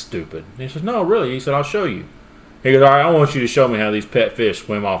 "That's stupid." And he says, "No, really." He said, "I'll show you." He goes, "All right, I want you to show me how these pet fish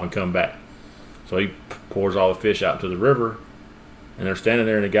swim off and come back." So he pours all the fish out to the river, and they're standing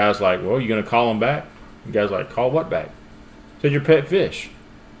there, and the guy's like, "Well, you going to call them back?" The guy's like, "Call what back?" He said, "Your pet fish."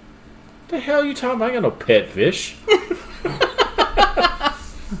 "What the hell are you talking about? I ain't got no pet fish."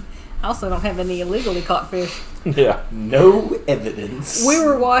 I also don't have any illegally caught fish. Yeah. No evidence. We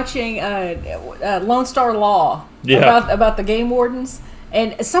were watching Lone Star Law about the game wardens,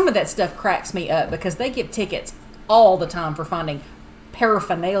 and some of that stuff cracks me up because they give tickets all the time for finding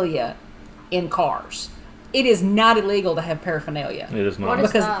paraphernalia in cars. It is not illegal to have paraphernalia. It is not. What is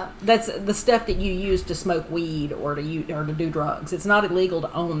Because that? that's the stuff that you use to smoke weed or to do drugs. It's not illegal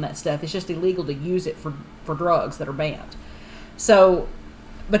to own that stuff. It's just illegal to use it for drugs that are banned. So,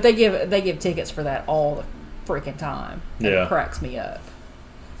 but they give tickets for that all the freaking time. And Yeah. It cracks me up.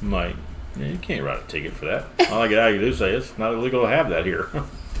 I'm like, you can't write a ticket for that. All I can do is say it's not illegal to have that here.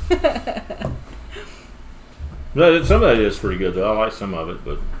 But some of that is pretty good, though. I like some of it,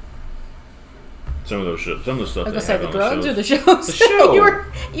 but some of the stuff I was they gonna say have the on drugs the or the shows. shows. The show.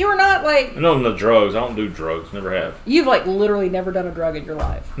 you were not like No, the drugs. I don't do drugs. Never have. you've like literally never done a drug in your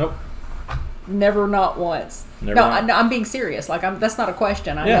life. Nope. Never, not once. Never no, not. I'm being serious. Like that's not a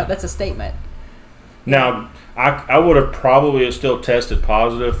question. I Yeah. know that's a statement. Now, I would have probably still tested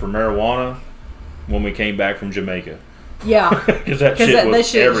positive for marijuana when we came back from Jamaica. Yeah, Because that shit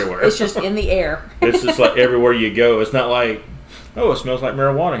was everywhere. It's just in the air. It's just like everywhere you go. It's not like, oh, it smells like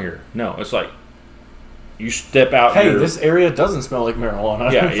marijuana here. No, it's like you step out. Hey, this area doesn't smell like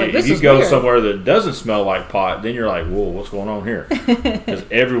marijuana. Yeah, It's like, if this you is go weird. somewhere that doesn't smell like pot, then you're like, whoa, what's going on here? Because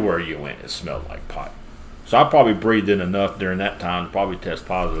everywhere you went, it smelled like pot. So I probably breathed in enough during that time to probably test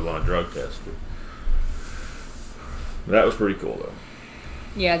positive on a drug test. But that was pretty cool, though.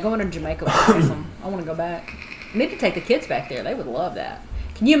 Yeah, going to Jamaica was awesome. I want to go back. I need to take the kids back there. They would love that.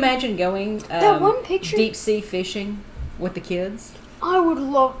 Can you imagine going That one picture- deep sea fishing with the kids? I would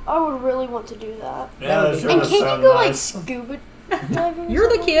really want to do that. Yeah, that sure And does can't you sound go nice. scuba diving? or You're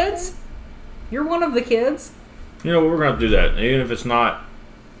the something like kids. You're one of the kids. You know, we're going to do that, even if it's not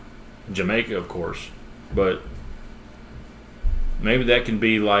Jamaica, of course. But maybe that can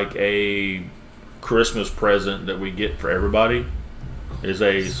be like a Christmas present that we get for everybody. Is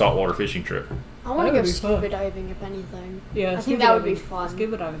a saltwater fishing trip. that? I want to That go would be scuba fun. diving, if anything. Yeah, I think that would be fun.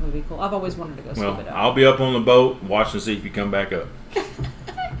 Scuba diving would be cool. I've always wanted to go scuba Well, diving. I'll be up on the boat watching to see if you come back up.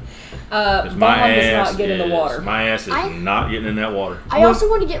 Vaughn My does ass not get in the water. My ass is not getting in that water. I also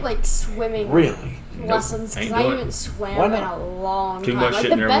want to get like swimming Really? lessons Ain't because I doing it. haven't swam Why in not? a long Too time. much Like,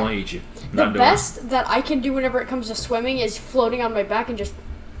 shit in there want to eat you. The Not doing best that I can do whenever it comes to swimming is floating on my back and just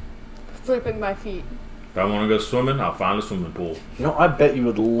flipping my feet. If I want to go swimming, I'll find a swimming pool. You know, I bet you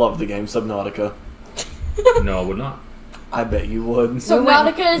would love the game Subnautica. No, I would not. I bet you would. So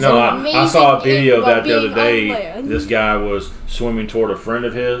Nautica is No, an amazing I saw a game video of about that the other being day. on land. This guy was swimming toward a friend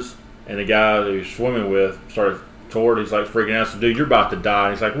of his, and the guy that he was swimming with started toward. He's like freaking out. So, dude, you're about to die.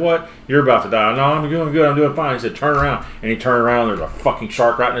 And he's like, what? You're about to die. No, I'm doing good. I'm doing fine. He said, turn around. And he turned around. There's a fucking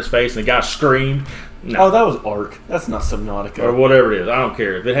shark right in his face, and the guy screamed. No. Oh, that was Ark. That's not Subnautica. Or whatever it is. I don't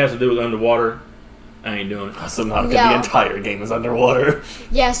care. If it has to do with underwater, I ain't doing it. Subnautica, Yeah. the entire game is underwater.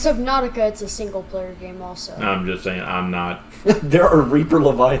 Yeah, Subnautica, it's a single player game also. I'm just saying, I'm not. There are Reaper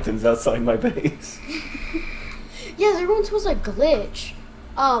Leviathans outside my base. Yeah, there once was a glitch.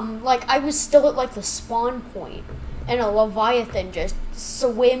 Like I was still at like the spawn point, and a Leviathan just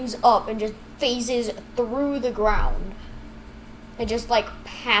swims up and just phases through the ground. It just like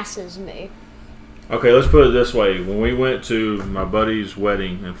passes me. Okay, let's put it this way. When we went to my buddy's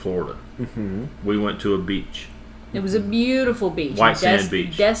wedding in Florida, we went to a beach. It was a beautiful beach. White in Sand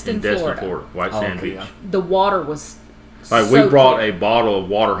Beach. Destin, in Destin, Florida. White Sand okay, Beach. yeah. The water was Like, so we brought clear. a bottle of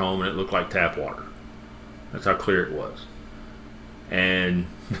water home, and it looked like tap water. That's how clear it was. And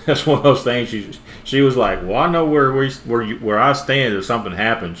that's one of those things. She was like, "Well, I know where I stand if something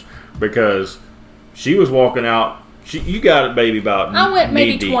happens," because she was walking out. You got it, baby, about I went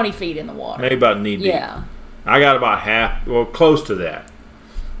maybe knee deep. 20 feet in the water. Maybe about knee deep. Yeah. I got about half, well, close to that.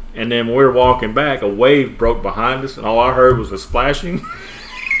 And then when we were walking back, a wave broke behind us, and all I heard was the splashing.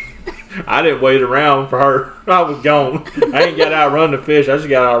 I didn't wait around for her. I was gone. I ain't got to outrun the fish. I just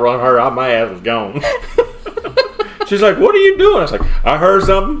got to outrun her. My ass was gone. She's like, "What are you doing?" I was like, "I heard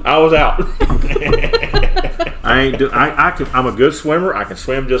something. I was out." I'm a good swimmer. I can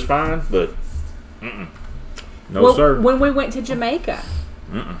swim just fine, but no, well, sir. when we went to Jamaica,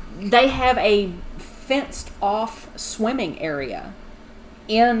 they have a fenced-off swimming area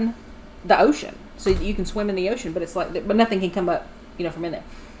in the ocean, so you can swim in the ocean. But but nothing can come up, from in there.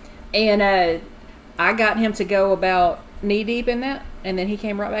 And I got him to go about knee deep in that, and then he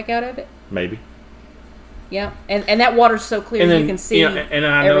came right back out of it. Maybe. Yeah, and that water's so clear you can see. And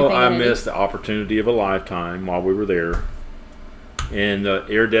I know everything I in it. missed the opportunity of a lifetime while we were there. And the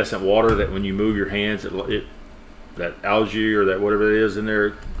iridescent water that when you move your hands, it that algae or that whatever it is in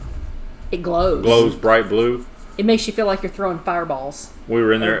there It glows. glows bright blue. It makes you feel like you're throwing fireballs. We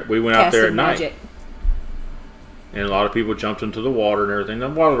were in there. We went out there at Casting night, magic. and a lot of people jumped into the water and everything. The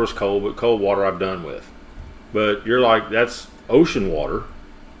water was cold, but cold water I've done with. But you're like, that's ocean water.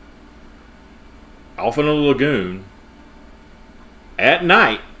 Off in a lagoon at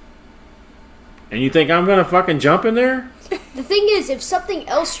night, and you think I'm gonna fucking jump in there? The thing is, if something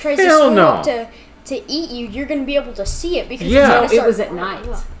else tries to Hell swim no. up to eat you, you're gonna be able to see it because Yeah. it's No, gonna it start was at blowing night.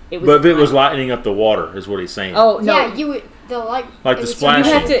 up. It was But at if it was night. lightening up the water, is what he's saying. Oh no! Yeah, you would the light Like it the would splashing.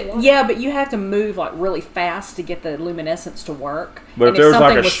 You turn have into to, water. yeah, but you have to move like really fast to get the luminescence to work. But And if there was like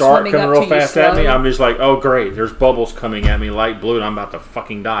something a was shark swimming coming up real to you fast at me, slow- I'm just like, oh great, there's bubbles coming at me light blue, and I'm about to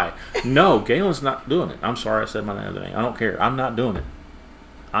fucking die. No, Galen's not doing it. I'm sorry I said my other name. I don't care. I'm not doing it.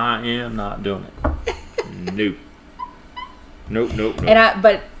 I am not doing it. Nope. Nope.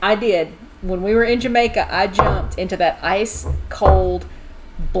 But I did. When we were in Jamaica, I jumped into that ice cold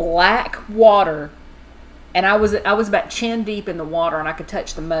black water, and I was about chin deep in the water, and I could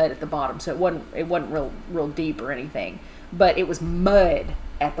touch the mud at the bottom. So it wasn't real deep or anything, but it was mud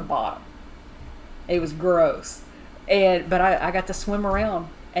at the bottom. It was gross, but I got to swim around,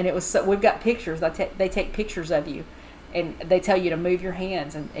 and it was so. We've got pictures. They take pictures of you, and they tell you to move your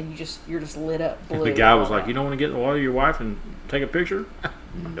hands, and you're just lit up blue. The guy was all like, around. "You don't want to get in the water with your wife and take a picture?"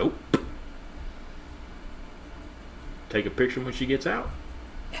 Nope. Take a picture when she gets out.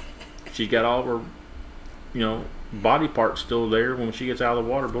 She's got all of her, body parts still there. When she gets out of the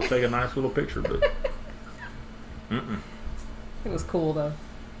water, we'll take a nice little picture. But It was cool though.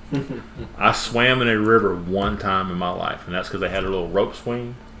 I swam in a river one time in my life, and that's because they had a little rope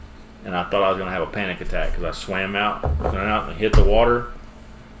swing. and I thought I was going to have a panic attack because I swam out and hit the water,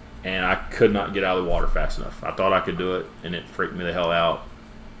 and I could not get out of the water fast enough. I thought I could do it, and it freaked me the hell out.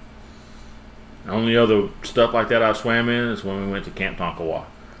 The only other stuff like that I swam in is when we went to Camp Tonkawa.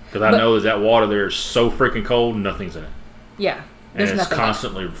 Because I know that water there is so freaking cold, nothing's in it. Yeah. And it's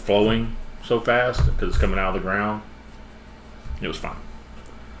constantly flowing so fast because it's coming out of the ground. It was fine.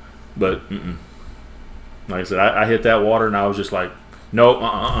 But, like I said, I hit that water and I was just like, no,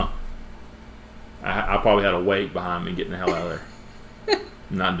 I probably had a weight behind me getting the hell out of there.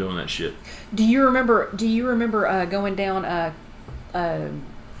 I'm not doing that shit. Do you remember going down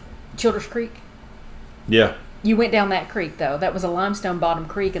Childers Creek? Yeah. You went down that creek, though. That was a limestone bottom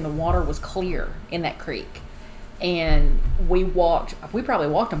creek, and the water was clear in that creek. And we probably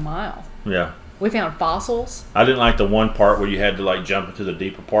walked a mile. Yeah. We found fossils. I didn't like the one part where you had to like jump into the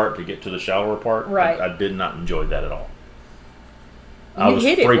deeper part to get to the shallower part. Right. I did not enjoy that at all. You I was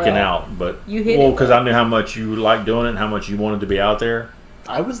hit it freaking well. out, but You hit it because I knew how much you liked doing it and how much you wanted to be out there.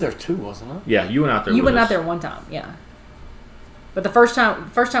 I was there too, wasn't I? Yeah, you went out there. You with went us. out there one time, yeah. But the first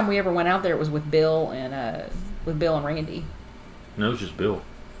time we ever went out there was with Bill and Randy. No, it was just Bill.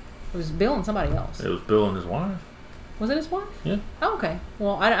 It was Bill and somebody else. It was Bill and his wife. Was it his wife? Yeah. Oh, okay.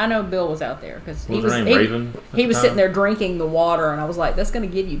 Well, I know Bill was out there because What was her name? Raven. He was sitting there drinking the water, and I was like, "That's going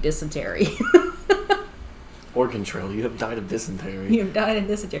to give you dysentery." Oregon Trail, you have died of dysentery. You've died of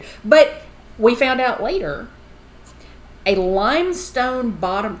dysentery. But we found out later, a limestone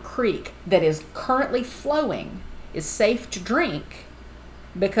bottom creek that is currently flowing is safe to drink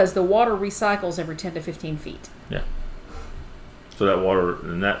because the water recycles every 10 to 15 feet. Yeah. So that water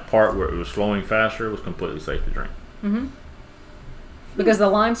in that part where it was flowing faster was completely safe to drink. Mm-hmm. Because the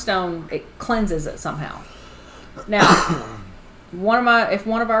limestone, it cleanses it somehow. Now, if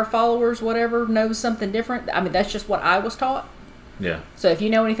one of our followers, whatever, knows something different, I mean, that's just what I was taught. Yeah. So if you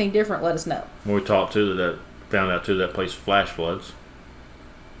know anything different, let us know. When we talked to found out too that place flash floods.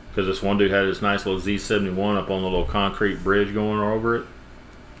 Because this one dude had this nice little Z71 up on the little concrete bridge going over it.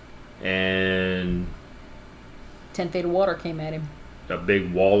 And 10 feet of water came at him. a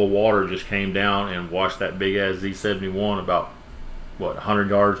big wall of water just came down and washed that big ass Z71 about, 100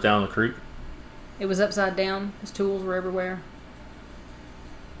 yards down the creek? It was upside down. His tools were everywhere.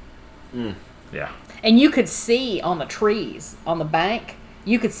 Yeah. And you could see on the trees, on the bank,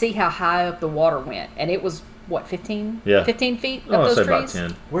 you could see how high up the water went. And it was, 15? Yeah. 15 feet Oh, up I'd those say trees? about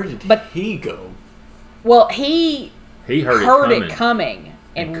 10. Where did But- he go? Well, he heard it coming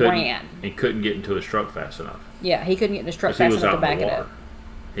and couldn't- ran. He couldn't get into his truck fast enough. Yeah, he couldn't get in his truck 'Cause he fast was enough out to in back the it water. up.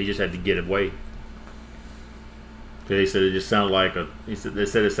 He just had to get away. They said it just sounded like they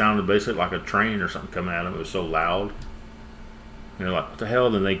said it sounded basically like a train or something coming at them. It was so loud. And they're like, what the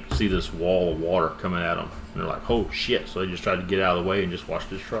hell? Then they see this wall of water coming at them. And they're like, oh shit. So they just tried to get out of the way and just watched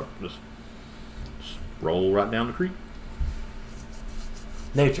this truck just roll right down the creek.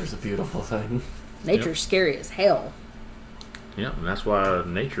 Nature's a beautiful thing. Nature's scary as hell. Yeah, and that's why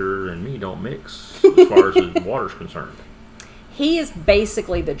nature and me don't mix as far as the water's concerned. He is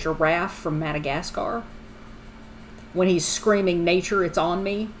basically the giraffe from Madagascar. When he's screaming, "Nature, it's on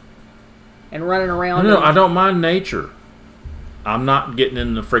me," and running around. No, I don't mind nature. I'm not getting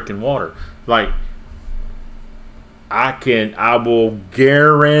in the freaking water. Like, I will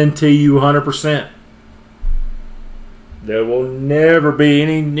guarantee you 100%. There will never be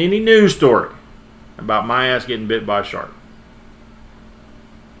any news story about my ass getting bit by a shark.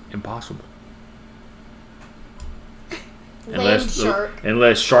 Impossible. Land shark.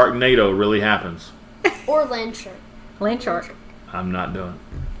 Unless Sharknado really happens. Or land shark. Land shark. I'm not doing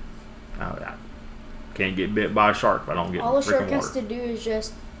it. I can't get bit by a shark if I don't get All a in the shark freaking has water. to do is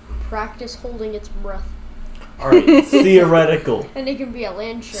just practice holding its breath. Alright, theoretical. And it can be a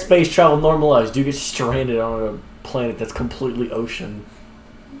land shark. Space travel normalized. You get stranded on a planet that's completely ocean.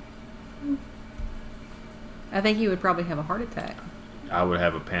 I think he would probably have a heart attack. I would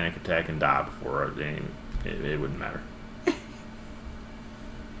have a panic attack and die before it wouldn't matter.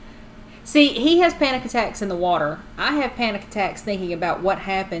 See, he has panic attacks in the water. I have panic attacks thinking about what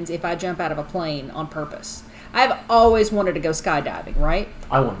happens if I jump out of a plane on purpose. I've always wanted to go skydiving, right?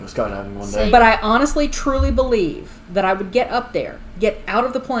 I want to go skydiving one day. Same. But I honestly, truly believe that I would get up there, get out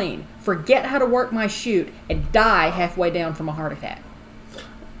of the plane, forget how to work my chute, and die halfway down from a heart attack.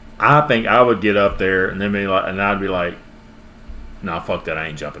 I think I would get up there and I'd be like, "Nah, fuck that, I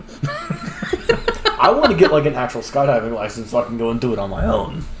ain't jumping." I want to get like an actual skydiving license so I can go and do it on my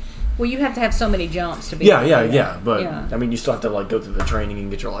own. Well, you have to have so many jumps to be Yeah, able to do that. but Yeah. I mean, you still have to like go through the training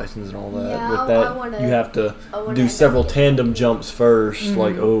and get your license and all that. Yeah, With I that, wanna- you have to I wanna do end up several getting tandem jumps first, Mm-hmm.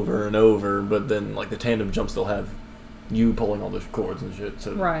 like over and over. But then, like the tandem jumps, they'll have you pulling all the cords and shit.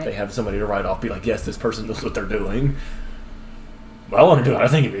 So Right. they have somebody to write off, be like, yes, this person knows what they're doing. Well, I want to do it. I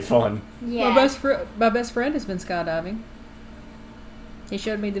think it'd be fun. Yeah. My best friend has been skydiving. He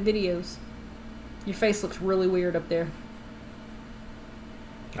showed me the videos. Your face looks really weird up there.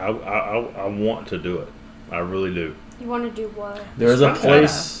 I want to do it. I really do. You want to do what? There's a Skydiving.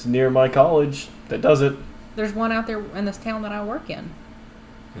 place near my college that does it. There's one out there in this town that I work in.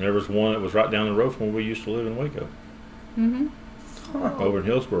 And there was one that was right down the road from where we used to live in Waco. Mm-hmm. Over in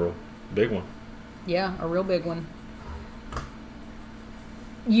Hillsboro. Big one. Yeah, a real big one.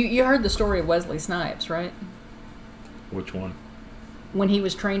 You heard the story of Wesley Snipes, right? Which one? When he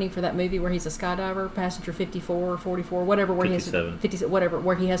was training for that movie where he's a skydiver, passenger 54 or 44, whatever, where 57. he has to, 50, whatever,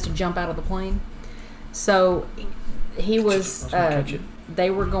 where he has to jump out of the plane. So he was. They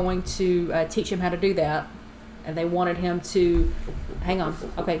were going to teach him how to do that, and they wanted him to. Hang on.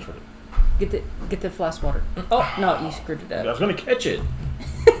 Okay. Get the flask water. Oh no, you screwed it I up. was going to catch it.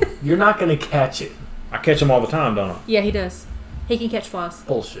 You're not going to catch it. I catch them all the time, don't I? Yeah, he does. He can catch flies.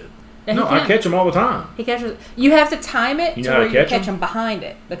 Bullshit. Yeah, he No, I can. catch them all the time. He catches. You have to time it You to know how where to you catch catch 'em? them behind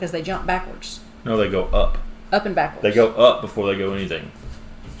it because they jump backwards, No, they go up. up and backwards. They go up before they go anything.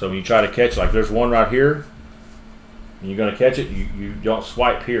 So when you try to catch, like there's one right here, and you're going to catch it, you don't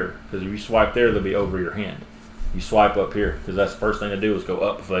swipe here. Because if you swipe there, they'll be over your hand. You swipe up here. Because that's the first thing they do is go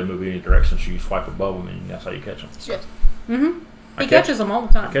up before they move in any direction. So you swipe above them, and that's how you catch them. Mm-hmm. I He catch- catches them all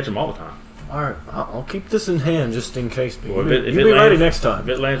the time. I catch them all the time. All right, I'll keep this in hand just in case. Well, you if be it ready lands- next time. If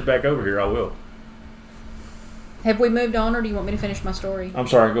it lands back over here, I will. Have we moved on, or do you want me to finish my story? I'm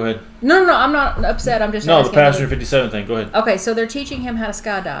sorry, go ahead. No, I'm not upset. I'm just No, the asking passenger you. 57 thing, go ahead. Okay, so they're teaching him how to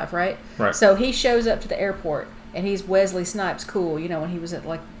skydive, right? Right. So he shows up to the airport, and he's Wesley Snipes cool. You know, when he was at,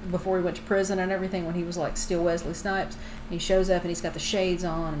 like, before he went to prison and everything, when he was, like, still Wesley Snipes. And he shows up, and he's got the shades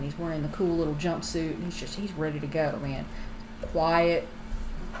on, and he's wearing the cool little jumpsuit, and he's ready to go, man. Quiet,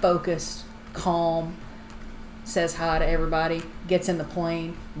 focused, calm, says hi to everybody, gets in the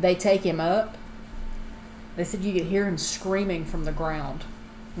plane. They take him up. They said you could hear him screaming from the ground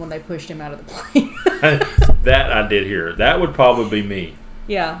when they pushed him out of the plane. That I did hear. That would probably be me.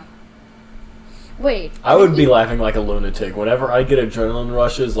 Yeah. Wait. I would be laughing like a lunatic whenever I get adrenaline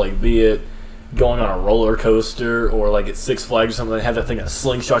rushes, like be it going on a roller coaster or like at Six Flags or something. They have that thing that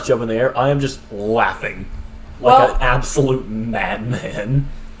slingshots you up in the air. I am just laughing like Well- an absolute madman.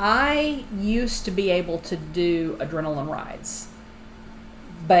 I used to be able to do adrenaline rides.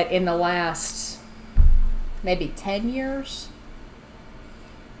 But in the last maybe 10 years,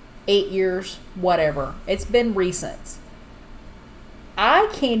 8 years, whatever, it's been recent. I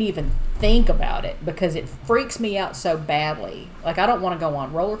can't even think about it because it freaks me out so badly. Like, I don't want to go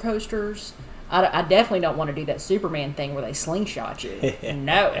on roller coasters. I definitely don't want to do that Superman thing where they slingshot you.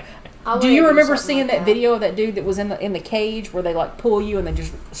 No. I Do you wouldn't remember something seeing like that video of that dude that was in the cage where they like pull you and they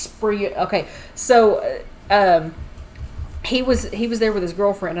just spree you? Okay, so he was there with his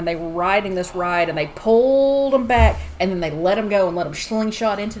girlfriend and they were riding this ride and they pulled him back and then they let him go and let him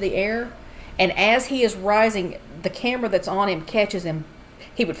slingshot into the air. And as he is rising, the camera that's on him catches him.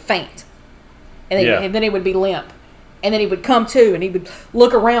 He would faint, and then he would be limp. And then he would come to, and he would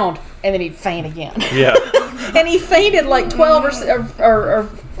look around, and then he'd faint again. Yeah. And he fainted like 12 or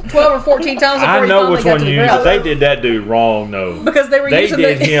 12 or 14 times before I he know finally which got one to the you used. ground. They did that dude wrong, though. Because they were They using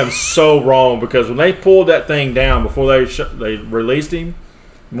did the... him so wrong because when they pulled that thing down before they released him,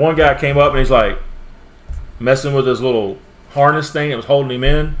 one guy came up and he's like messing with his little harness thing that was holding him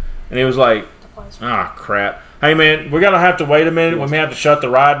in, and he was like, "Ah, crap! Hey man, we're gonna have to wait a minute. We may have to shut the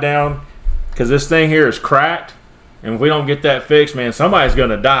ride down because this thing here is cracked." And if we don't get that fixed, man, somebody's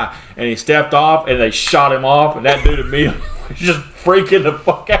going to die. And he stepped off, and they shot him off. And that dude immediately was just freaking the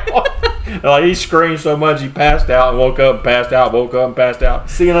fuck out. Like, he screamed so much, he passed out and woke up and passed out, woke up and passed out.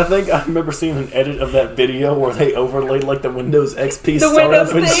 See, and I think I remember seeing an edit of that video where they overlaid like the Windows XP The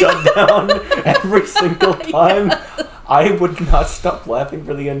startup Windows and thing. shut down every single time. I would not stop laughing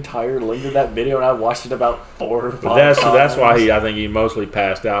for the entire length of that video, and I watched it about 4 or 5 But times. that's why I think he mostly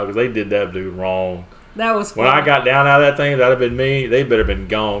passed out, because they did that dude wrong. That was fun. When I got down out of that thing, that'd have been me. They better have been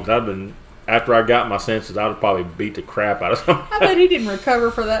gone. 'Cause after I got my senses, I'd have probably beat the crap out of somebody. I bet he didn't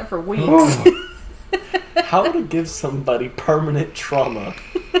recover for that for weeks. How to give somebody permanent trauma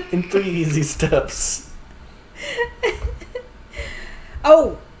in 3 easy steps.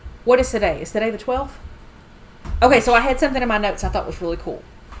 Oh, what is today? Is today the 12th? Okay, so I had something in my notes I thought was really cool.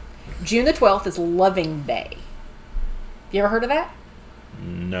 June the 12th is Loving Day. You ever heard of that?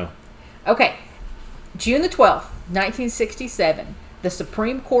 No. Okay. June the 12th, 1967, the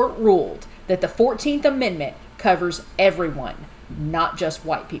Supreme Court ruled that the 14th Amendment covers everyone, not just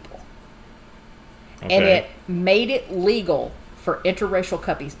white people. And it made it legal for interracial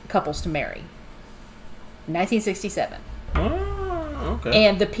couples to marry. 1967. Oh, okay.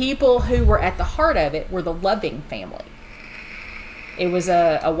 And the people who were at the heart of it were the Loving family. It was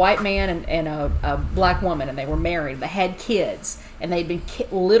a white man and a black woman, and they were married. They had kids, and they'd been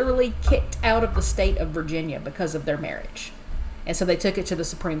literally kicked out of the state of Virginia because of their marriage. And so they took it to the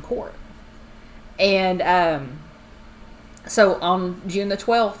Supreme Court. And so on June the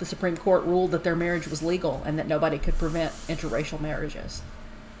 12th, the Supreme Court ruled that their marriage was legal and that nobody could prevent interracial marriages.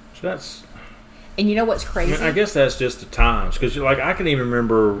 So that's... And you know what's crazy? I guess that's just the times. Because like, I can even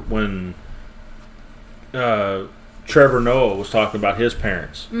remember when Trevor Noah was talking about his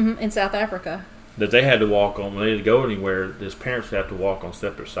parents. In South Africa. That they had to walk on, when they didn't go anywhere, his parents would have to walk on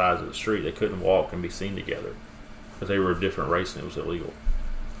separate sides of the street. They couldn't walk and be seen together. Because they were a different race and it was illegal.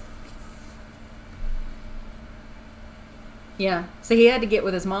 Yeah. So he had to get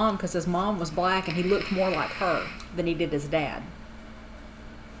with his mom because his mom was black and he looked more like her than he did his dad.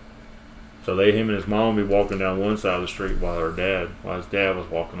 So him and his mom would be walking down one side of the street while his dad was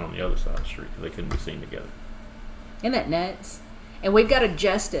walking on the other side of the street because they couldn't be seen together. Isn't that nuts? And we've got a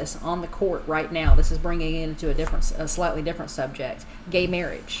justice on the court right now. This is bringing it into a slightly different subject. Gay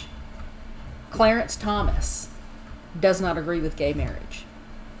marriage. Clarence Thomas does not agree with gay marriage.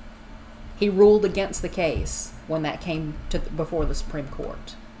 He ruled against the case when that came before the Supreme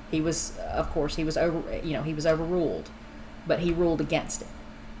Court. He was overruled, but he ruled against it.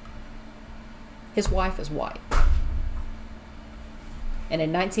 His wife is white. And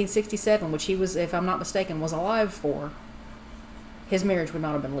in 1967, which he was, if I'm not mistaken, was alive for, his marriage would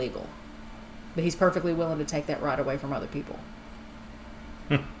not have been legal. But he's perfectly willing to take that right away from other people.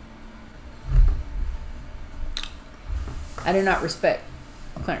 I do not respect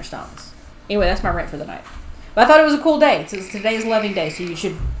Clarence Thomas. Anyway, that's my rant for the night. But I thought it was a cool day. Today's Loving Day, so you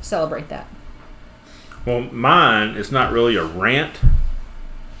should celebrate that. Well, mine is not really a rant,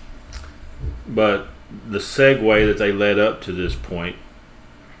 but the segue that they led up to this point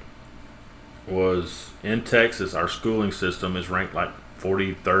was in Texas, our schooling system is ranked like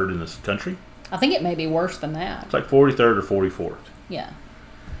 43rd in this country. I think it may be worse than that. It's like 43rd or 44th. Yeah.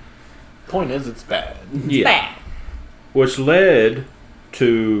 Point is, it's bad. It's bad. Which led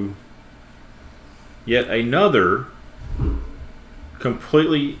to yet another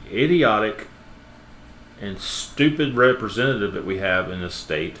completely idiotic and stupid representative that we have in this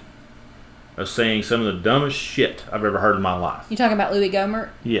state of saying some of the dumbest shit I've ever heard in my life. You talking about Louis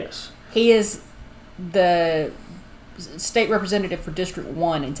Gohmert? Yes. He is the state representative for District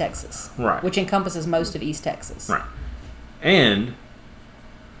 1 in Texas. Right. Which encompasses most of East Texas. Right. And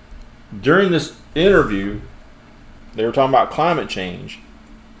during this interview, they were talking about climate change.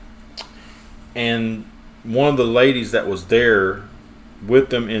 And one of the ladies that was there with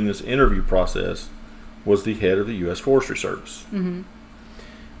them in this interview process was the head of the U.S. Forestry Service. Mm-hmm.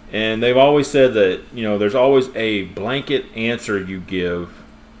 And they've always said that, there's always a blanket answer you give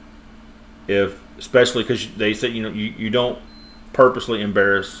especially because they said, you don't purposely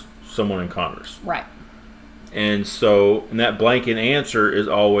embarrass someone in Congress. Right. And that blanket answer is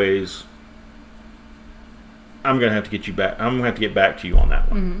always, I'm going to have to get you back. I'm going to have to get back to you on that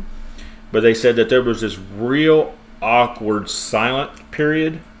one. Mm-hmm. But they said that there was this real awkward silent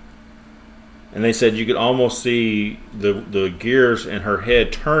period. And they said you could almost see the gears in her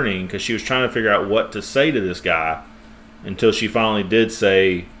head turning because she was trying to figure out what to say to this guy until she finally did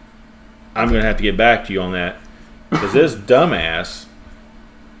say, I'm going to have to get back to you on that. Because this dumbass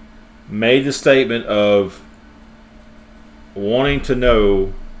made the statement of wanting to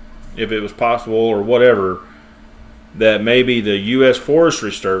know if it was possible or whatever that maybe the U.S.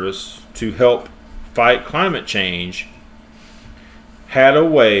 Forestry Service, to help fight climate change, had a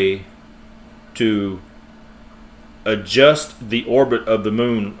way to adjust the orbit of the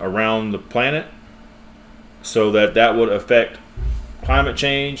moon around the planet so that would affect climate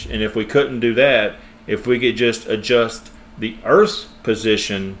change. And if we couldn't do that, if we could just adjust the Earth's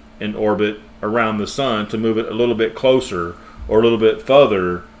position in orbit around the sun to move it a little bit closer or a little bit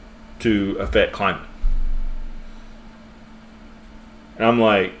further to affect climate. And I'm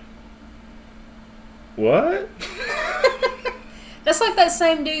like, what? That's like that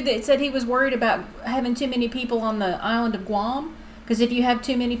same dude that said he was worried about having too many people on the island of Guam, because if you have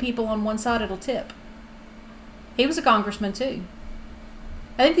too many people on one side, it'll tip. He was a congressman too.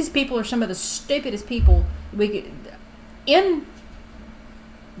 I think these people are some of the stupidest people in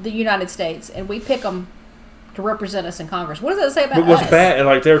the United States, and we pick them to represent us in Congress. What does that say about us? But what's bad, and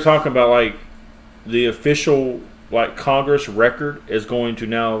like they were talking about, like the official Congress record is going to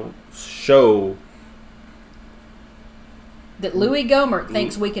now show That Louis Gohmert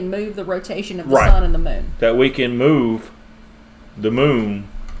thinks we can move the rotation of the Right. sun and the moon. That we can move the moon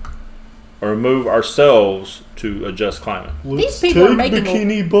or move ourselves to adjust climate. These people are making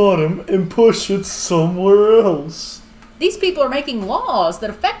Bikini Bottom and push it somewhere else. These people are making laws that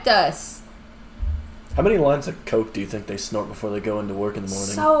affect us How many lines of coke do you think they snort before they go into work in the morning?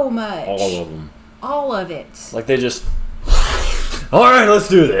 so much. All of them. All of it. Like they just, all right, let's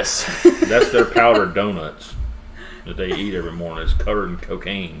do this. That's their powdered donuts that they eat every morning. It's covered in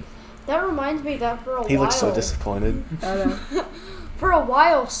cocaine. That reminds me that for a He while. looks so disappointed. For a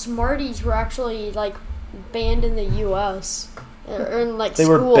while, Smarties were actually like banned in the U.S. or in like They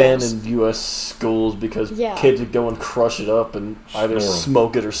schools. were banned in U.S. schools because Yeah. kids would go and crush it up and either Snort 'em.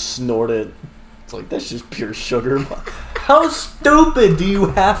 smoke it or snort it. It's like, that's just pure sugar. How stupid do you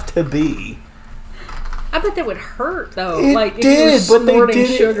have to be? I bet that would hurt though. It like if did, you were but they snorting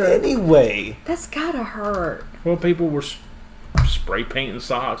did sugar. it anyway. That's gotta hurt. Well, people were spray painting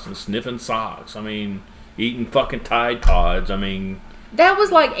socks and sniffing socks. I mean, eating fucking Tide Pods. I mean, That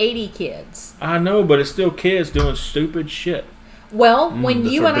was like 80 kids. I know, but it's still kids doing stupid shit. Well, when the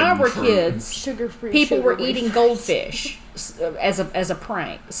you and I forbidden were fruit. kids, Sugar-free. people were sugar-free eating fries. goldfish as a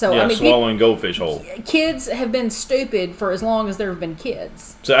prank. So Yeah, I mean, swallowing goldfish whole. kids have been stupid for as long as there have been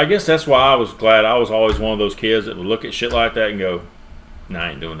kids. So I guess that's why I was glad I was always one of those kids that would look at shit like that and go, "Nah,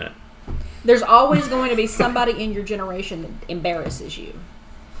 I ain't doing that." There's always going to be somebody in your generation that embarrasses you.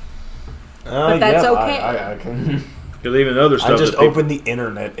 But that's okay. I can. Because even other stuff I just that people, opened the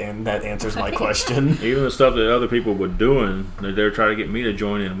internet and that answers my question. even the stuff that other people were doing, they're trying to get me to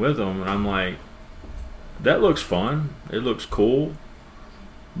join in with them, and I'm like, that looks fun. It looks cool,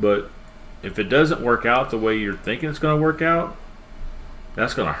 but if it doesn't work out the way you're thinking it's going to work out,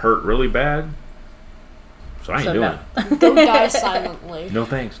 that's going to hurt really bad. So I ain't So doing no. it. Go die silently. No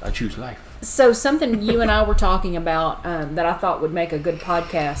thanks. I choose life. So something you and I were talking about that I thought would make a good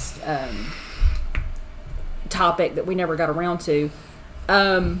podcast topic that we never got around to.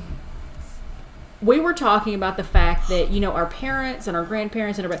 We were talking about the fact that, you know, our parents and our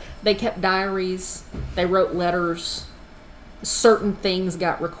grandparents and everybody, they kept diaries, they wrote letters, certain things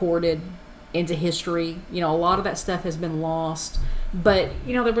got recorded into history. You know, a lot of that stuff has been lost, but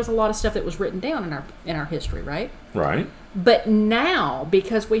you know, there was a lot of stuff that was written down in our history, right? Right. But now,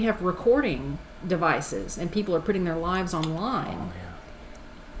 because we have recording devices and people are putting their lives online,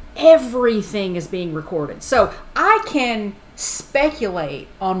 everything is being recorded. So I can speculate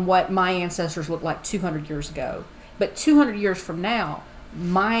on what my ancestors looked like 200 years ago. But 200 years from now,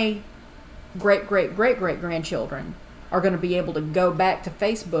 my great-great-great-great-grandchildren are going to be able to go back to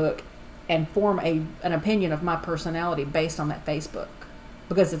Facebook and form an opinion of my personality based on that Facebook.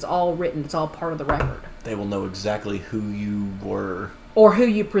 Because it's all written, it's all part of the record. They will know exactly who you were. Or who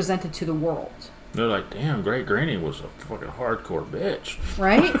you presented to the world. They're like, damn, great granny was a fucking hardcore bitch.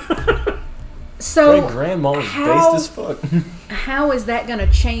 Right? So Great grandma was how- based as fuck. how is that going to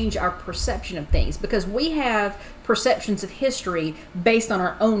change our perception of things? Because we have perceptions of history based on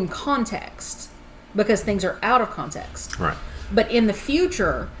our own context. Because things are out of context. Right. But in the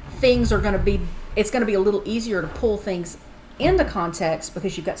future, things are going to be, it's going to be a little easier to pull things into context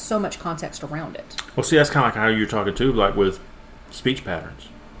because you've got so much context around it. Well, see, that's kind of like how you're talking too, like with speech patterns.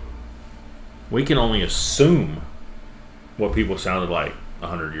 We can only assume what people sounded like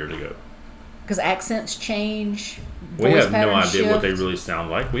 100 years ago. Because accents change, We voice have no patterns idea what they shift. really sound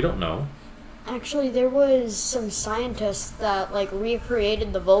like. We don't know. Actually, there was some scientists that like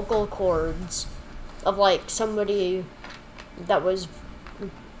recreated the vocal cords of like somebody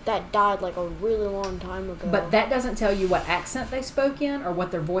that died like a really long time ago. But that doesn't tell you what accent they spoke in or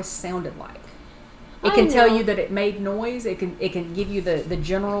what their voice sounded like. It I can tell know. you that it made noise. It can give you the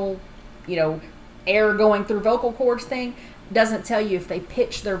general, you know, air going through vocal cords thing. Doesn't tell you if they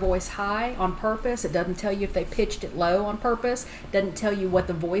pitched their voice high on purpose. It doesn't tell you if they pitched it low on purpose. Doesn't tell you what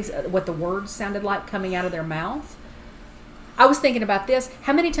the words sounded like coming out of their mouth. I was thinking about this.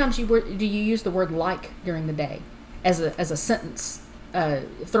 How many times do you use the word "like" during the day as a sentence,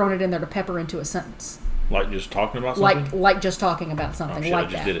 throwing it in there to pepper into a sentence? Like just talking about something? Like just talking about something shit, like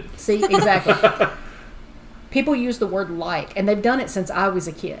I just that. did it. See, exactly. People use the word "like," and they've done it since I was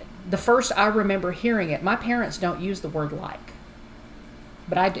a kid. The first I remember hearing it, my parents don't use the word "like,"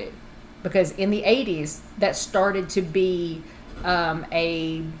 but I do, because in the 80s that started to be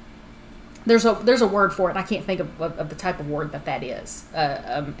there's a word for it, and I can't think of the type of word that is.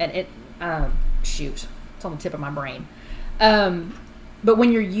 And it shoot, it's on the tip of my brain. But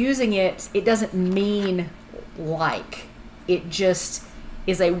when you're using it, it doesn't mean like. It just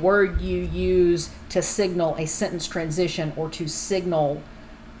is a word you use to signal a sentence transition or to signal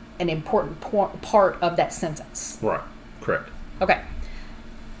an important part of that sentence. Right. Correct. Okay.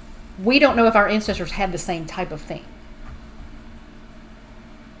 We don't know if our ancestors had the same type of thing.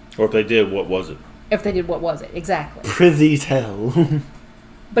 Or if they did, what was it? If they did, what was it? Exactly. Prithee tell.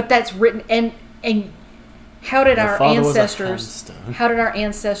 But that's written, and how did My our father was a ancestors? hamster. How did our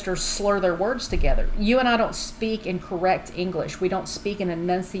ancestors slur their words together? You and I don't speak in correct English. We don't speak in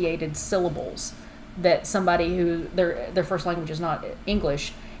enunciated syllables. That somebody who their first language is not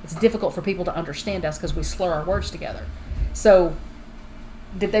English, it's difficult for people to understand us because we slur our words together. So,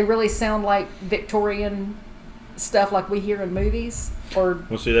 did they really sound like Victorian stuff like we hear in movies? Or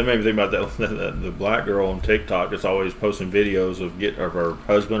Well, see, that made me think about that the black girl on TikTok that's always posting videos of her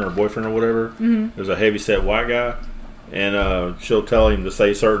husband or boyfriend or whatever. Mm-hmm. There's a heavy set white guy, and she'll tell him to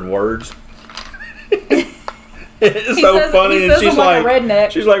say certain words. It's He so says- funny, he and says she's them like a redneck.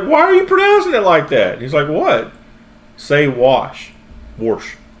 she's like, "Why are you pronouncing it like that?" He's like, "What? Say wash, or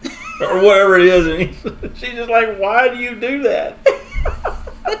whatever it is." And she's just like, "Why do you do that?"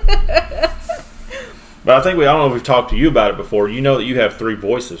 But I think I don't know if we've talked to you about it before. You know that you have 3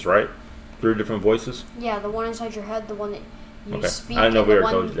 voices, right? 3 different voices. Yeah, the one inside your head, the one that you Okay. speak, I didn't know and if we the ever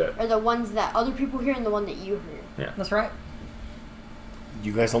one, told you that. or the ones that other people hear, and the one that you hear. that's right.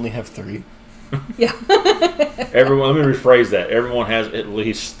 You guys only have 3? Yeah. Everyone, let me rephrase that. Everyone has at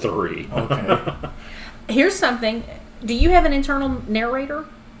least 3. Okay. Here's something. Do you have an internal narrator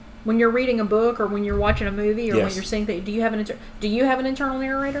when you're reading a book or when you're watching a movie or when Yes. you're seeing things? Do you have an internal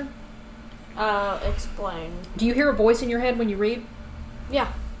narrator? Explain. Do you hear a voice in your head when you read? Yeah.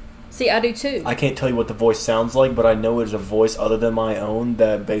 See, I do too. I can't tell you what the voice sounds like, but I know it's a voice other than my own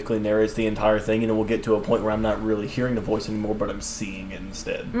that basically narrates the entire thing, and it will get to a point where I'm not really hearing the voice anymore, but I'm seeing it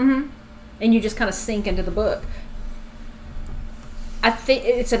instead. Mm-hmm. And you just kind of sink into the book. I think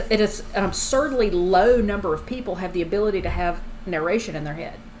it is an absurdly low number of people have the ability to have narration in their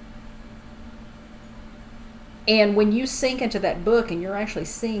head. And when you sink into that book and you're actually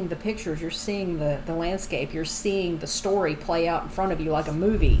seeing the pictures, you're seeing the landscape, you're seeing the story play out in front of you like a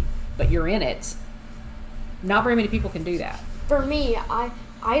movie, but you're in it. Not very many people can do that. For me,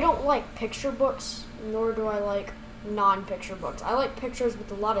 I don't like picture books, nor do I like non-picture books. I like pictures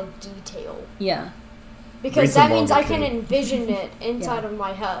with a lot of detail. Yeah. Because Read some that means manga, I can too. envision it inside Yeah. of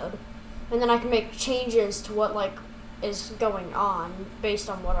my head. And then I can make changes to what, like, is going on based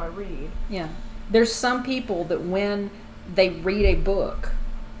on what I read. Yeah. There's some people that when they read a book,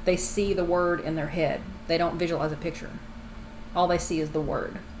 they see the word in their head. They don't visualize a picture. All they see is the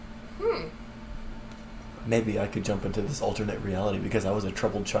word. Maybe I could jump into this alternate reality because I was a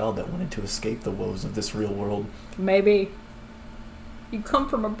troubled child that wanted to escape the woes of this real world. Maybe. You come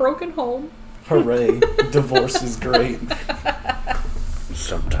from a broken home. Hooray. Divorce is great.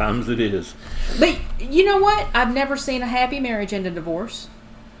 Sometimes it is. But you know what? I've never seen a happy marriage end in divorce.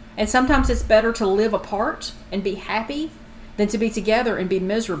 And sometimes it's better to live apart and be happy than to be together and be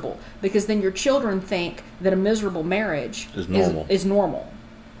miserable. Because then your children think that a miserable marriage Is normal. is normal.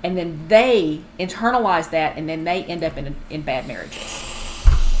 And then they internalize that and then they end up in bad marriages.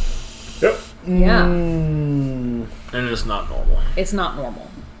 Yep. Yeah. And it's not normal. It's not normal.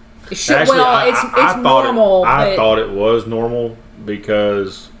 It should, Actually, it's thought normal. I but thought it was normal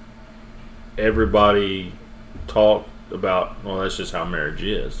because everybody talked about, well, that's just how marriage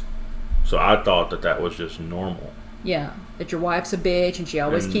is. So I thought that was just normal. yeah, that your wife's a bitch and she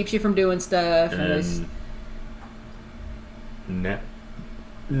always And- keeps you from doing stuff. And it's, And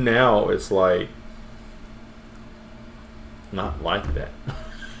now it's like not like that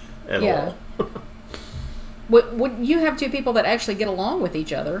at Yeah. all. would you have 2 people that actually get along with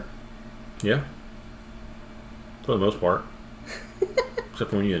each other? Yeah. For the most part. Except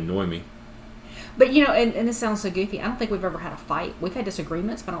for when you annoy me. But you know, and this sounds so goofy. I don't think we've ever had a fight. We've had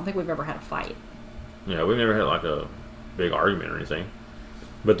disagreements, but I don't think we've ever had a fight. Yeah, we've never had like a big argument or anything.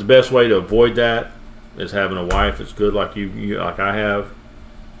 But the best way to avoid that is having a wife that's good like you like I have,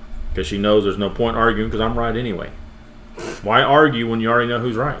 because she knows there's no point arguing because I'm right anyway. Why argue when you already know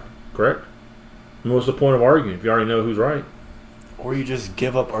who's right? Correct? And what's the point of arguing if you already know who's right? Or you just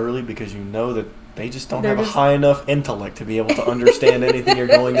give up early because you know that they just don't They're have just- a high enough intellect to be able to understand anything you're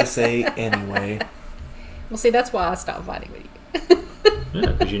going to say anyway. Well, see, that's why I stopped fighting with you.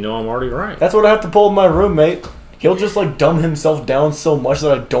 Yeah, because you know I'm already right. That's what I have to pull with my roommate. He'll just like dumb himself down so much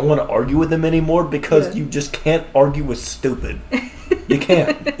that I don't want to argue with him anymore because Yeah. you just can't argue with stupid. You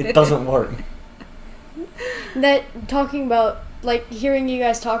can't. It doesn't work. That, talking about, like, hearing you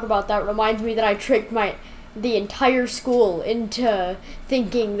guys talk about that reminds me that I tricked the entire school into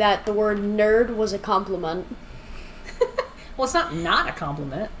thinking that the word nerd was a compliment. Well, it's not a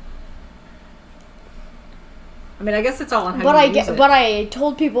compliment. I mean, I guess it's all on how But you use it. but I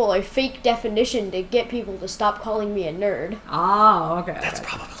told people a fake definition to get people to stop calling me a nerd. Oh, okay. That's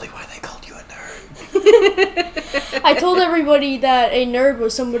probably why they called you a nerd. I told everybody that a nerd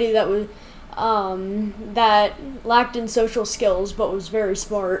was somebody that was that lacked in social skills but was very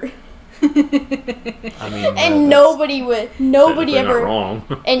smart. I mean, And nobody Technically not ever wrong.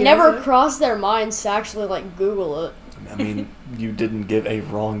 it Yeah. never crossed their minds to actually like Google it. I mean, you didn't give a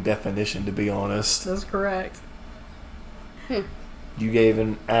wrong definition, to be honest. That's correct. You gave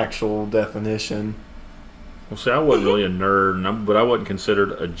an actual definition. Well, see, I wasn't really a nerd, but I wasn't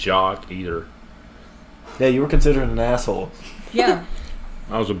considered a jock either. Yeah, you were considered an asshole. Yeah.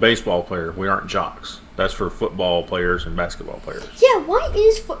 I was a baseball player. We aren't jocks. That's for football players and basketball players. Yeah, why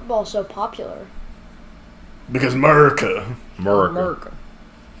is football so popular? Because America. America.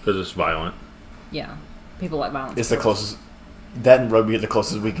 Because it's violent. Yeah. People like violence. It's the closest. That and rugby are the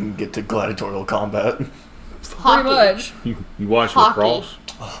closest we can get to gladiatorial combat. Pretty much. You watch Hockey. lacrosse?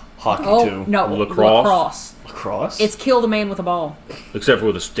 Hockey, Oh, too. no. Lacrosse? Lacrosse? It's kill the man with a ball. Except for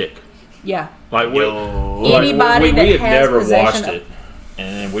with a stick. Yeah. Like, Yo. Anybody that we had has never possession watched of- it.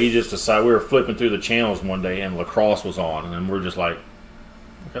 And we just decided, we were flipping through the channels one day and lacrosse was on. And we're just like,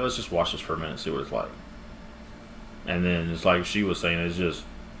 okay, let's just watch this for a minute and see what it's like. And then it's like she was saying, it's just,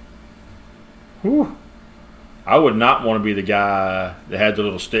 whew. I would not want to be the guy that had the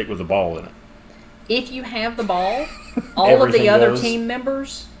little stick with the ball in it. If you have the ball, all of the Everything other goes. team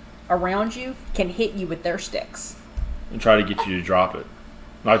members around you can hit you with their sticks. And try to get you to drop it.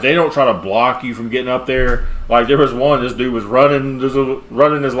 Like, they don't try to block you from getting up there. Like, there was one, this dude was running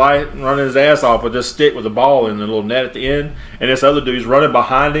his ass off with this stick with a ball in the little net at the end, and this other dude's running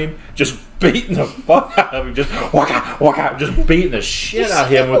behind him, just beating the fuck out of him, just walk out, just beating the shit out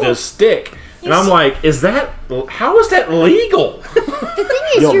of him with his stick. And I'm like, how is that legal? The thing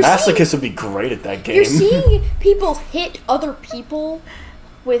is, Yo, you're seeing, masochists would be great at that game. you're seeing people hit other people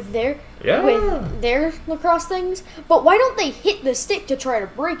with their lacrosse things, but why don't they hit the stick to try to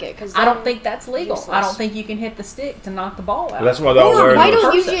break it? Because I don't think that's legal. Useless. I don't think you can hit the stick to knock the ball out. That's why they're all Or wearing why those.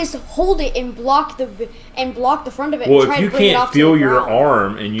 don't you person. just hold it and block the front of it? Well, and try if you to bring it can't off feel to the your ground?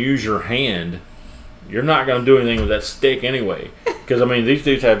 arm and use your hand, you're not going to do anything with that stick anyway. Because, I mean, these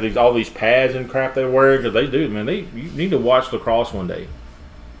dudes have all these pads and crap they wear. Because they do, man. You need to watch lacrosse one day.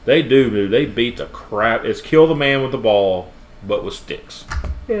 They do, dude. They beat the crap. It's kill the man with the ball, but with sticks.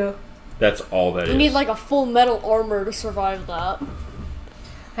 Yeah. That's all that is. You need like a full metal armor to survive that.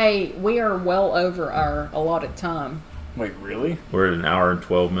 Hey, we are well over our allotted time. Wait, really? We're at an hour and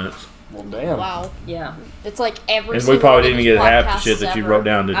 12 minutes. Well, damn. Wow, Yeah. it's like every. And we single probably one didn't of get these half the podcasts shit that you ever. wrote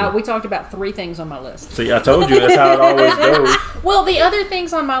down, did you? We talked about 3 things on my list. See, I told you that's how it always goes. Well, the other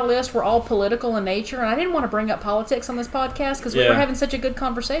things on my list were all political in nature, and I didn't want to bring up politics on this podcast because we Yeah. were having such a good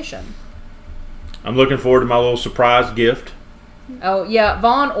conversation. I'm looking forward to my little surprise gift. Oh, yeah,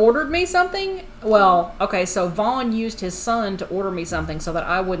 Vaughn ordered me something. Well, okay, so Vaughn used his son to order me something so that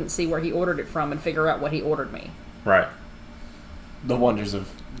I wouldn't see where he ordered it from and figure out what he ordered me. Right. The wonders of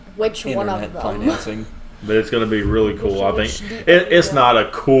Which one of internet them? financing. But it's going to be really cool. I Which think do you it's want? not a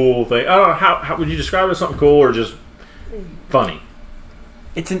cool thing. I don't know how would you describe it as something cool or just funny?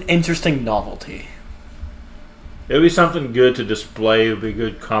 It's an interesting novelty. It'll be something good to display. It'll be a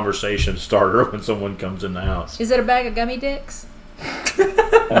good conversation starter when someone comes in the house. Is it a bag of gummy dicks?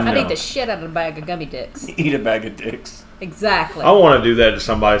 I No. need the shit out of a bag of gummy dicks. Eat a bag of dicks. Exactly. I want to do that to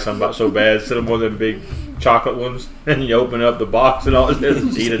somebody so bad. Send them one of them big chocolate ones, and you open up the box, and all it says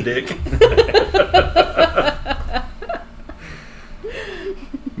is eat a dick.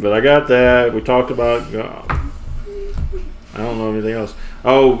 But I got that. We talked about. I don't know anything else.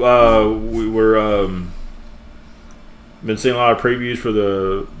 Oh, we were been seeing a lot of previews for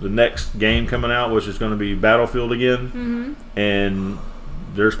the next game coming out, which is going to be Battlefield again, Mm-hmm. and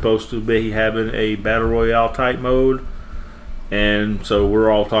they're supposed to be having a battle royale type mode. And so we're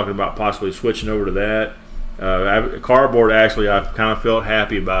all talking about possibly switching over to that. Cardboard, actually, I kind of felt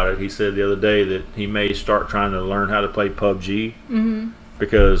happy about it. He said the other day that he may start trying to learn how to play PUBG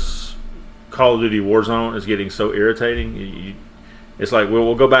because Call of Duty Warzone is getting so irritating. It's like,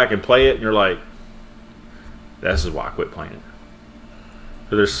 we'll go back and play it, and you're like, this is why I quit playing it.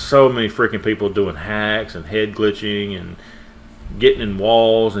 Because there's so many freaking people doing hacks and head glitching and getting in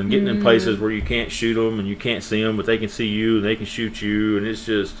walls and getting in places where you can't shoot them and you can't see them, but they can see you and they can shoot you, and it's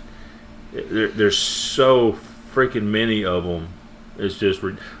just there's so freaking many of them. It's just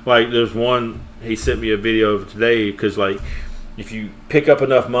like there's one he sent me a video of today because like if you pick up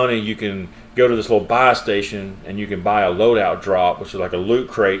enough money, you can go to this little buy station and you can buy a loadout drop, which is like a loot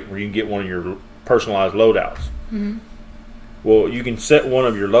crate where you can get one of your personalized loadouts. Well, you can set one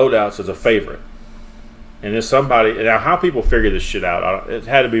of your loadouts as a favorite. And there's somebody. Now, how people figure this shit out, it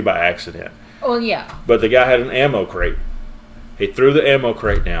had to be by accident. Well, yeah. But the guy had an ammo crate. He threw the ammo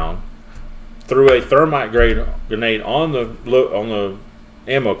crate down, threw a thermite grenade on the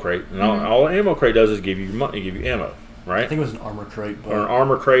ammo crate, and all an ammo crate does is give you money, give you ammo, right? I think it was an armor crate. Or an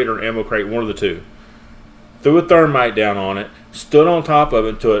armor crate or an ammo crate, one of the two. Threw a thermite down on it, stood on top of it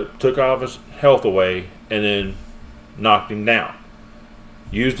until it took off his health away, and then knocked him down.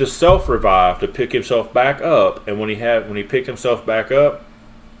 Used a self-revive to pick himself back up, and when he picked himself back up,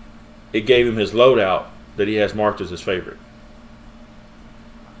 it gave him his loadout that he has marked as his favorite.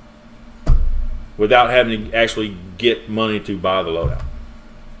 Without having to actually get money to buy the loadout.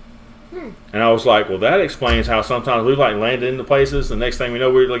 And I was like, well, that explains how sometimes we landed into places, the next thing we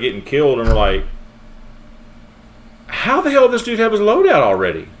know we're getting killed, and we're like, how the hell did this dude have his loadout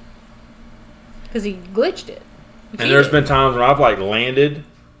already? Because he glitched it. And there's been times when I've landed,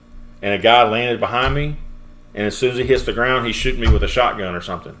 and a guy landed behind me, and as soon as he hits the ground, he's shooting me with a shotgun or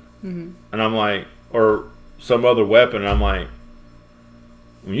something. Mm-hmm. And I'm like, or some other weapon, and I'm like,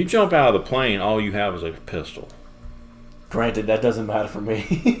 when you jump out of the plane, all you have is a pistol. Granted, that doesn't matter for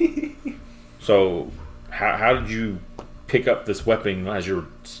me. So, how did you pick up this weapon as you're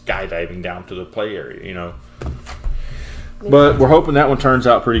skydiving down to the play area, you know? But we're hoping that one turns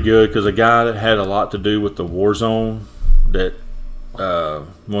out pretty good because a guy that had a lot to do with the Warzone, that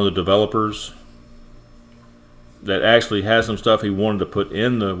one of the developers that actually had some stuff he wanted to put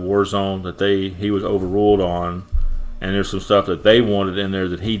in the Warzone that he was overruled on, and there's some stuff that they wanted in there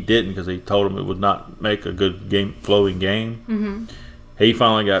that he didn't because he told him it would not make a good flowing game. Mm-hmm. He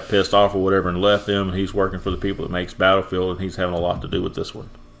finally got pissed off or whatever and left them, and he's working for the people that makes Battlefield, and he's having a lot to do with this one.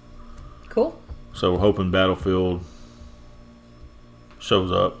 Cool. So we're hoping Battlefield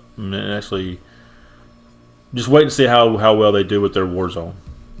shows up and actually just wait to see how well they do with their Warzone.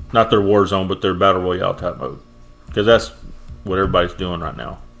 Not their Warzone, but their Battle Royale type mode. Because that's what everybody's doing right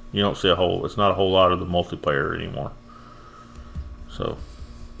now. You don't see it's not a whole lot of the multiplayer anymore. So,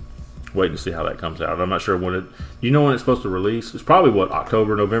 waiting to see how that comes out. I'm not sure when do you know when it's supposed to release? It's probably,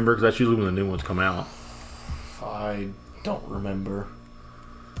 October, November? Because that's usually when the new ones come out. I don't remember.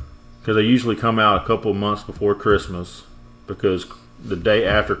 Because they usually come out a couple of months before Christmas. Because the day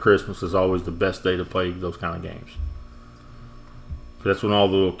after Christmas is always the best day to play those kind of games. That's when all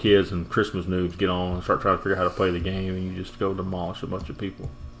the little kids and Christmas noobs get on and start trying to figure out how to play the game, and you just go demolish a bunch of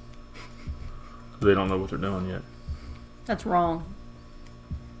people. They don't know what they're doing yet. That's wrong.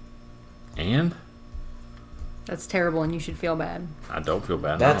 And? That's terrible, and you should feel bad. I don't feel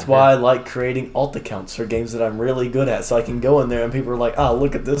bad. That's why I like creating alt accounts for games that I'm really good at, so I can go in there and people are like, "Oh,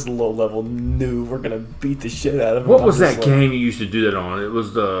 look at this low-level noob. We're gonna beat the shit out of him." What was that game you used to do that on? It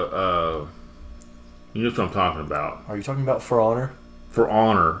was the you know what I'm talking about. Are you talking about For Honor? For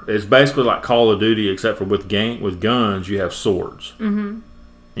Honor. It's basically like Call of Duty, except for with guns, you have swords. Mm-hmm.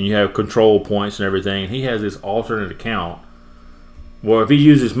 And you have control points and everything. And he has this alternate account. Well, if he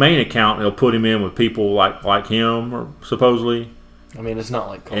uses his main account, he'll put him in with people like him, or supposedly. I mean, it's not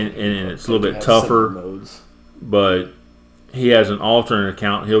like Call of Duty, and it's a little bit tougher. Modes. But he has an alternate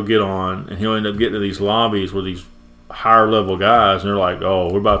account he'll get on, and he'll end up getting to these lobbies with these higher level guys, and they're like,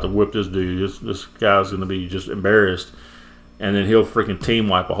 "Oh, we're about to whip this dude. This guy's going to be just embarrassed." And then he'll freaking team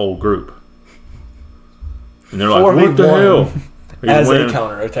wipe a whole group. And they're like, what the hell? As a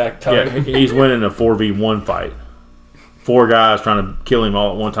counterattack target. Yeah, he's winning a 4v1 fight. 4 guys trying to kill him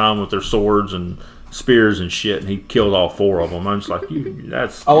all at one time with their swords and spears and shit, and he killed all 4 of them. I'm just like,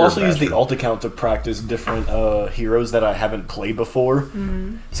 that's... I'll also use the alt account to practice different heroes that I haven't played before.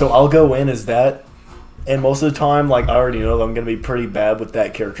 Mm-hmm. So I'll go in as that. And most of the time, I already know that I'm going to be pretty bad with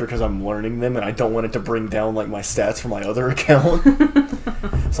that character because I'm learning them, and I don't want it to bring down, my stats from my other account.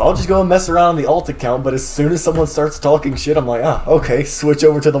 So I'll just go and mess around on the alt account, but as soon as someone starts talking shit, I'm like, okay, switch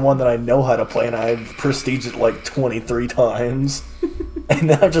over to the one that I know how to play, and I've prestiged it 23 times.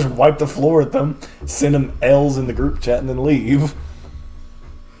 And then I just wipe the floor with them, send them L's in the group chat, and then leave.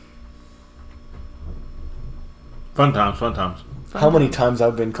 Fun times, fun times. How many times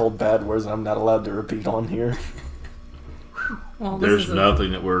I've been called bad words I'm not allowed to repeat on here? Well, there's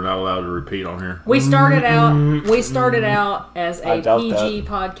nothing that we're not allowed to repeat on here. We started out as a PG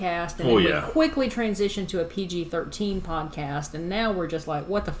podcast, and then we quickly transitioned to a PG-13 podcast, and now we're just like,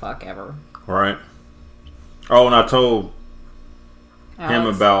 what the fuck ever. Right. Oh, and I told him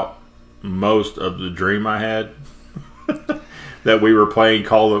about most of the dream I had that we were playing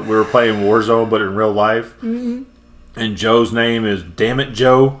Warzone, but in real life. Mm-hmm. And Joe's name is Damn It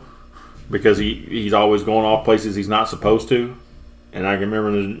Joe because he's always going off places he's not supposed to. And I can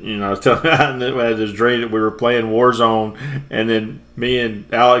remember, I was telling you, I had this dream that we were playing Warzone, and then me and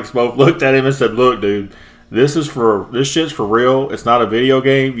Alex both looked at him and said, "Look, dude, This shit's for real. It's not a video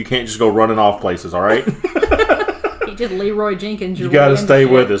game. You can't just go running off places, all right? He just Leroy Jenkins. You got to stay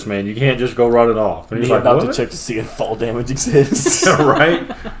with us, man. You can't just go running off. And he's about to check to see if fall damage exists. Right?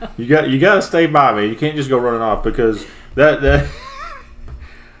 You got to stay by me. You can't just go running off because that.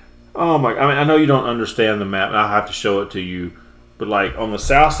 Oh my! I mean, I know you don't understand the map. And I'll have to show it to you. But like on the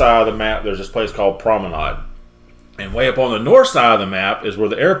south side of the map, there's this place called Promenade. And way up on the north side of the map is where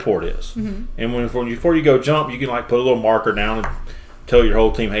the airport is. Mm-hmm. And before you go jump, you can like put a little marker down and tell your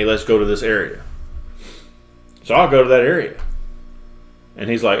whole team, hey, let's go to this area. So I'll go to that area. And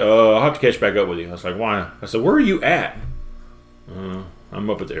he's like, I'll have to catch back up with you. I was like, why? I said, where are you at? I'm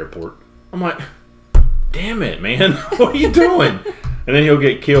up at the airport. I'm like, damn it, man. What are you doing? And then he'll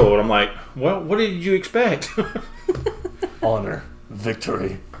get killed. I'm like, well, what did you expect? Honor.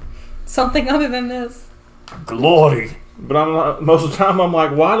 Victory. Something other than this. Glory. But most of the time I'm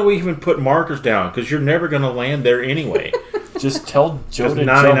like, why do we even put markers down? Because you're never going to land there anyway. Just tell Joe to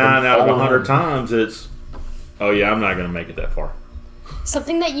 99 jump out of 100 times it's, oh yeah, I'm not going to make it that far.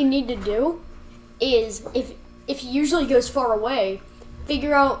 Something that you need to do is if he usually goes far away,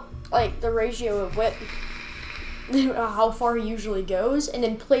 figure out like the ratio of how far he usually goes, and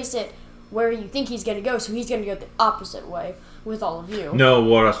then place it where you think he's going to go. So he's going to go the opposite way with all of you. No,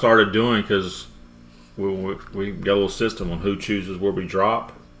 what I started doing because we got a little system on who chooses where we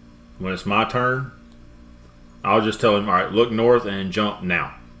drop. When it's my turn, I'll just tell him, all right, look north and jump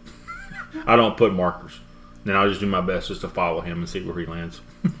now. I don't put markers. Then I'll just do my best just to follow him and see where he lands.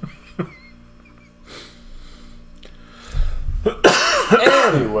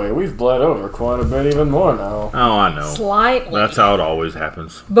 Anyway, we've bled over quite a bit even more now. Oh, I know. Slightly. That's how it always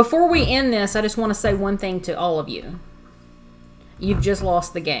happens. Before we end this, I just want to say one thing to all of you. You've just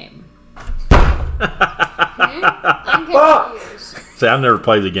lost the game. I'm confused. See, I've never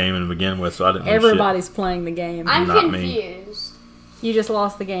played the game to begin with, so I didn't know Everybody's playing the game. I'm Not confused. You just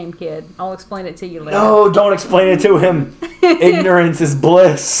lost the game, kid. I'll explain it to you later. No, don't explain it to him. Ignorance is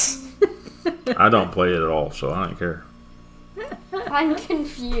bliss. I don't play it at all, so I don't care. I'm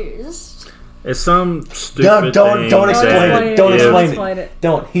confused. It's some stupid No, don't thing explain that it. Don't if- explain it.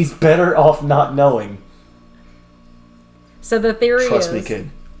 Don't. He's better off not knowing. So the theory Trust is... me,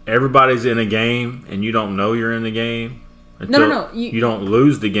 kid. Everybody's in a game, and you don't know you're in the game. No. You don't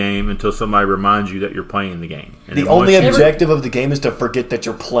lose the game until somebody reminds you that you're playing the game. And The then only once you- objective of the game is to forget that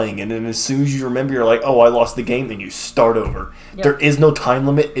you're playing it, and as soon as you remember, you're like, oh, I lost the game, then you start over. Yep. There is no time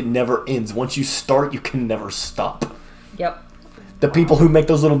limit. It never ends. Once you start, you can never stop. Yep. The people who make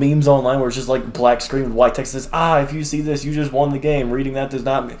those little memes online where it's just like black screen with white text says, if you see this, you just won the game. Reading that does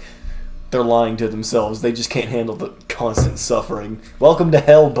not mean... They're lying to themselves. They just can't handle the constant suffering. Welcome to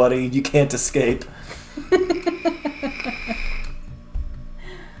hell, buddy. You can't escape.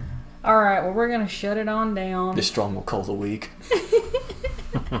 All right, well, we're going to shut it on down. The strong will call the weak.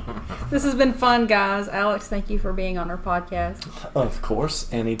 This has been fun, guys. Alex, thank you for being on our podcast. Of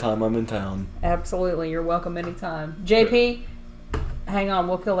course, anytime I'm in town. Absolutely. You're welcome anytime. JP, hang on.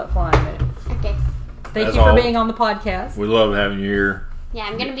 We'll kill that fly in a minute. Okay. Thank That's you for all. being on the podcast. We love having you here. Yeah,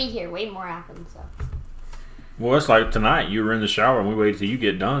 I'm gonna be here way more often. So. Well, it's like tonight. You were in the shower, and we waited till you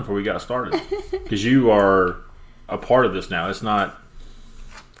get done before we got started. Because you are a part of this now. It's not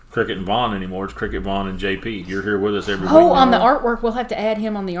Cricket and Vaughn anymore. It's Cricket, Vaughn, and JP. You're here with us every week. Oh, on the artwork. We'll have to add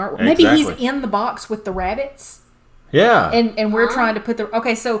him on the artwork. Maybe Exactly. he's in the box with the rabbits. Yeah. And we're trying to put the...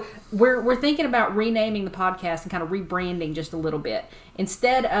 Okay, so we're thinking about renaming the podcast and kind of rebranding just a little bit.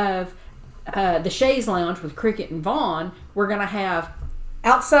 Instead of the Shays Lounge with Cricket and Vaughn, we're going to have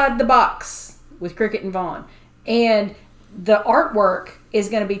Outside the Box with Cricket and Vaughn. And the artwork is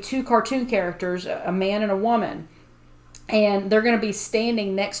going to be two cartoon characters, a man and a woman. And they're going to be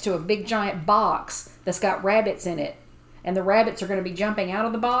standing next to a big giant box that's got rabbits in it. And the rabbits are going to be jumping out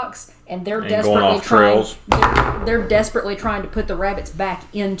of the box, and they're And desperately going off trying. trails. They're desperately trying to put the rabbits back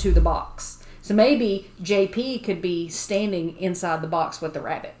into the box. So maybe JP could be standing inside the box with the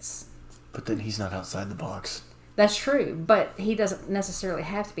rabbits. But then he's not outside the box. That's true, but he doesn't necessarily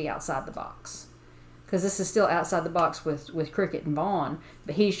have to be outside the box, because this is still outside the box with Cricket and Vaughn.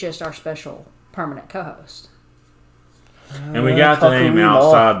 But he's just our special permanent co-host. And we got the name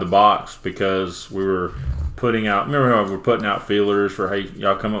Outside the Box because we were putting out... Remember how we were putting out feelers for, hey,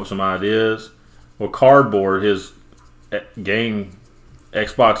 y'all come up with some ideas? Well, Cardboard, his game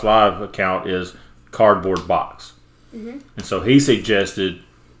Xbox Live account is Cardboard Box. Mm-hmm. And so he suggested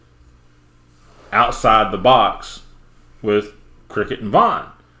Outside the Box with Cricket and Vaughn.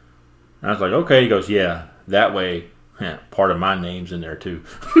 And I was like, okay. He goes, yeah, that way part of my name's in there too.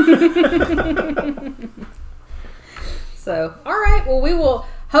 So, all right. Well, we will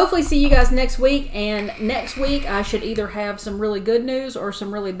hopefully see you guys next week. And next week I should either have some really good news or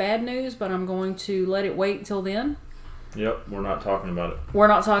some really bad news, but I'm going to let it wait until then. Yep, we're not talking about it. We're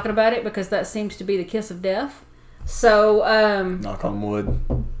not talking about it because that seems to be the kiss of death. So, Knock on wood.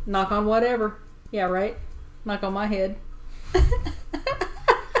 knock on whatever. Yeah, right? Knock on my head.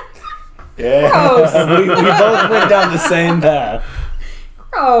 Yeah. Gross. we both went down the same path.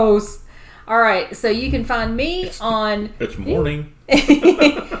 Gross. All right, so you can find me on... It's morning.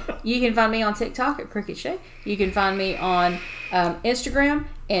 You can find me on TikTok at Cricket Shay. You can find me on Instagram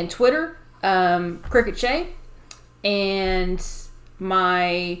and Twitter, Cricket Shay. And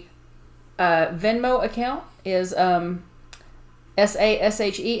my Venmo account is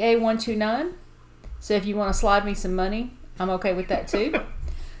SASHEA129. So if you want to slide me some money, I'm okay with that too.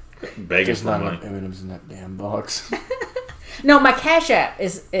 Begging There's for not money. enough M&M's in that damn box. No, my Cash App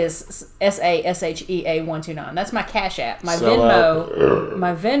is SASHEA129. That's my Cash App. My Sell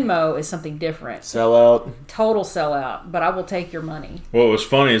Venmo is something different. Sell out. Total sellout, but I will take your money. What was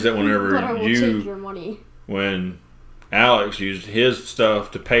funny is that But I whenever will take your money. when Alex used his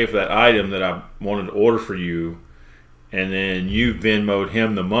stuff to pay for that item that I wanted to order for you, and then you Venmoed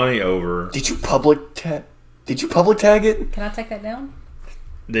him the money over. Did you public tag it? Can I take that down?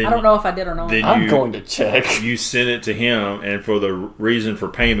 Then, I don't know if I did or not. Then I'm going to check. You sent it to him, and for the reason for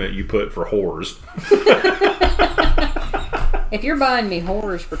payment, you put for whores. If you're buying me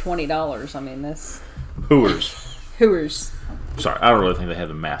whores for $20, I mean, that's... Whores. Whores. Sorry, I don't really think they have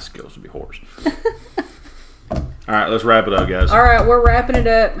the math skills to be whores. All right, let's wrap it up, guys. All right, we're wrapping it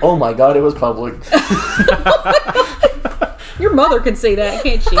up. Oh my god, it was public. Your mother can see that,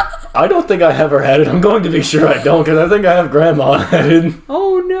 can't she? I don't think I ever had it. I'm going to be sure I don't, because I think I have grandma had it.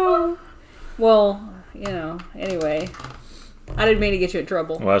 Oh, no. Well, anyway. I didn't mean to get you in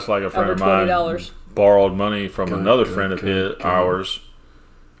trouble. Well, that's like a friend Over of mine $20. borrowed money from Good, another good, friend of good, good. ours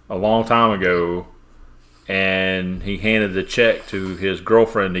a long time ago, and he handed the check to his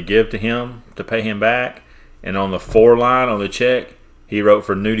girlfriend to give to him to pay him back, and on the 4 line on the check, he wrote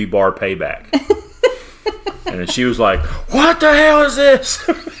for nudie bar payback. And then she was like, "What the hell is this?"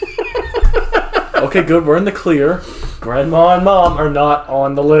 Okay, good. We're in the clear. Grandma and Mom are not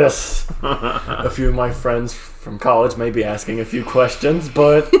on the list. A few of my friends from college may be asking a few questions,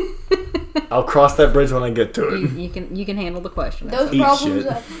 but I'll cross that bridge when I get to it. You can handle the question. Those Eat problems.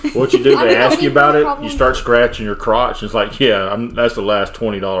 shit. What you do, I they don't ask you need about no it, problem. you start scratching your crotch, and it's like, yeah, that's the last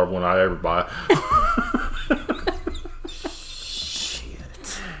 $20 one I ever buy.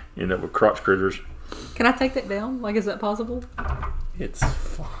 Shit. You end up with crotch critters. Can I take that down? Like, is that possible? It's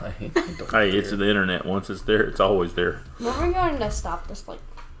fine. I don't Hey, care. it's the internet. Once it's there, it's always there. Were we going to stop this?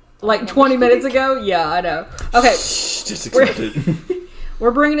 Like 20 minutes ago? Yeah, I know. Okay, Shh, just accept it. we're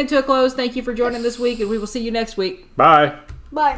bringing it to a close. Thank you for joining this week, and we will see you next week. Bye.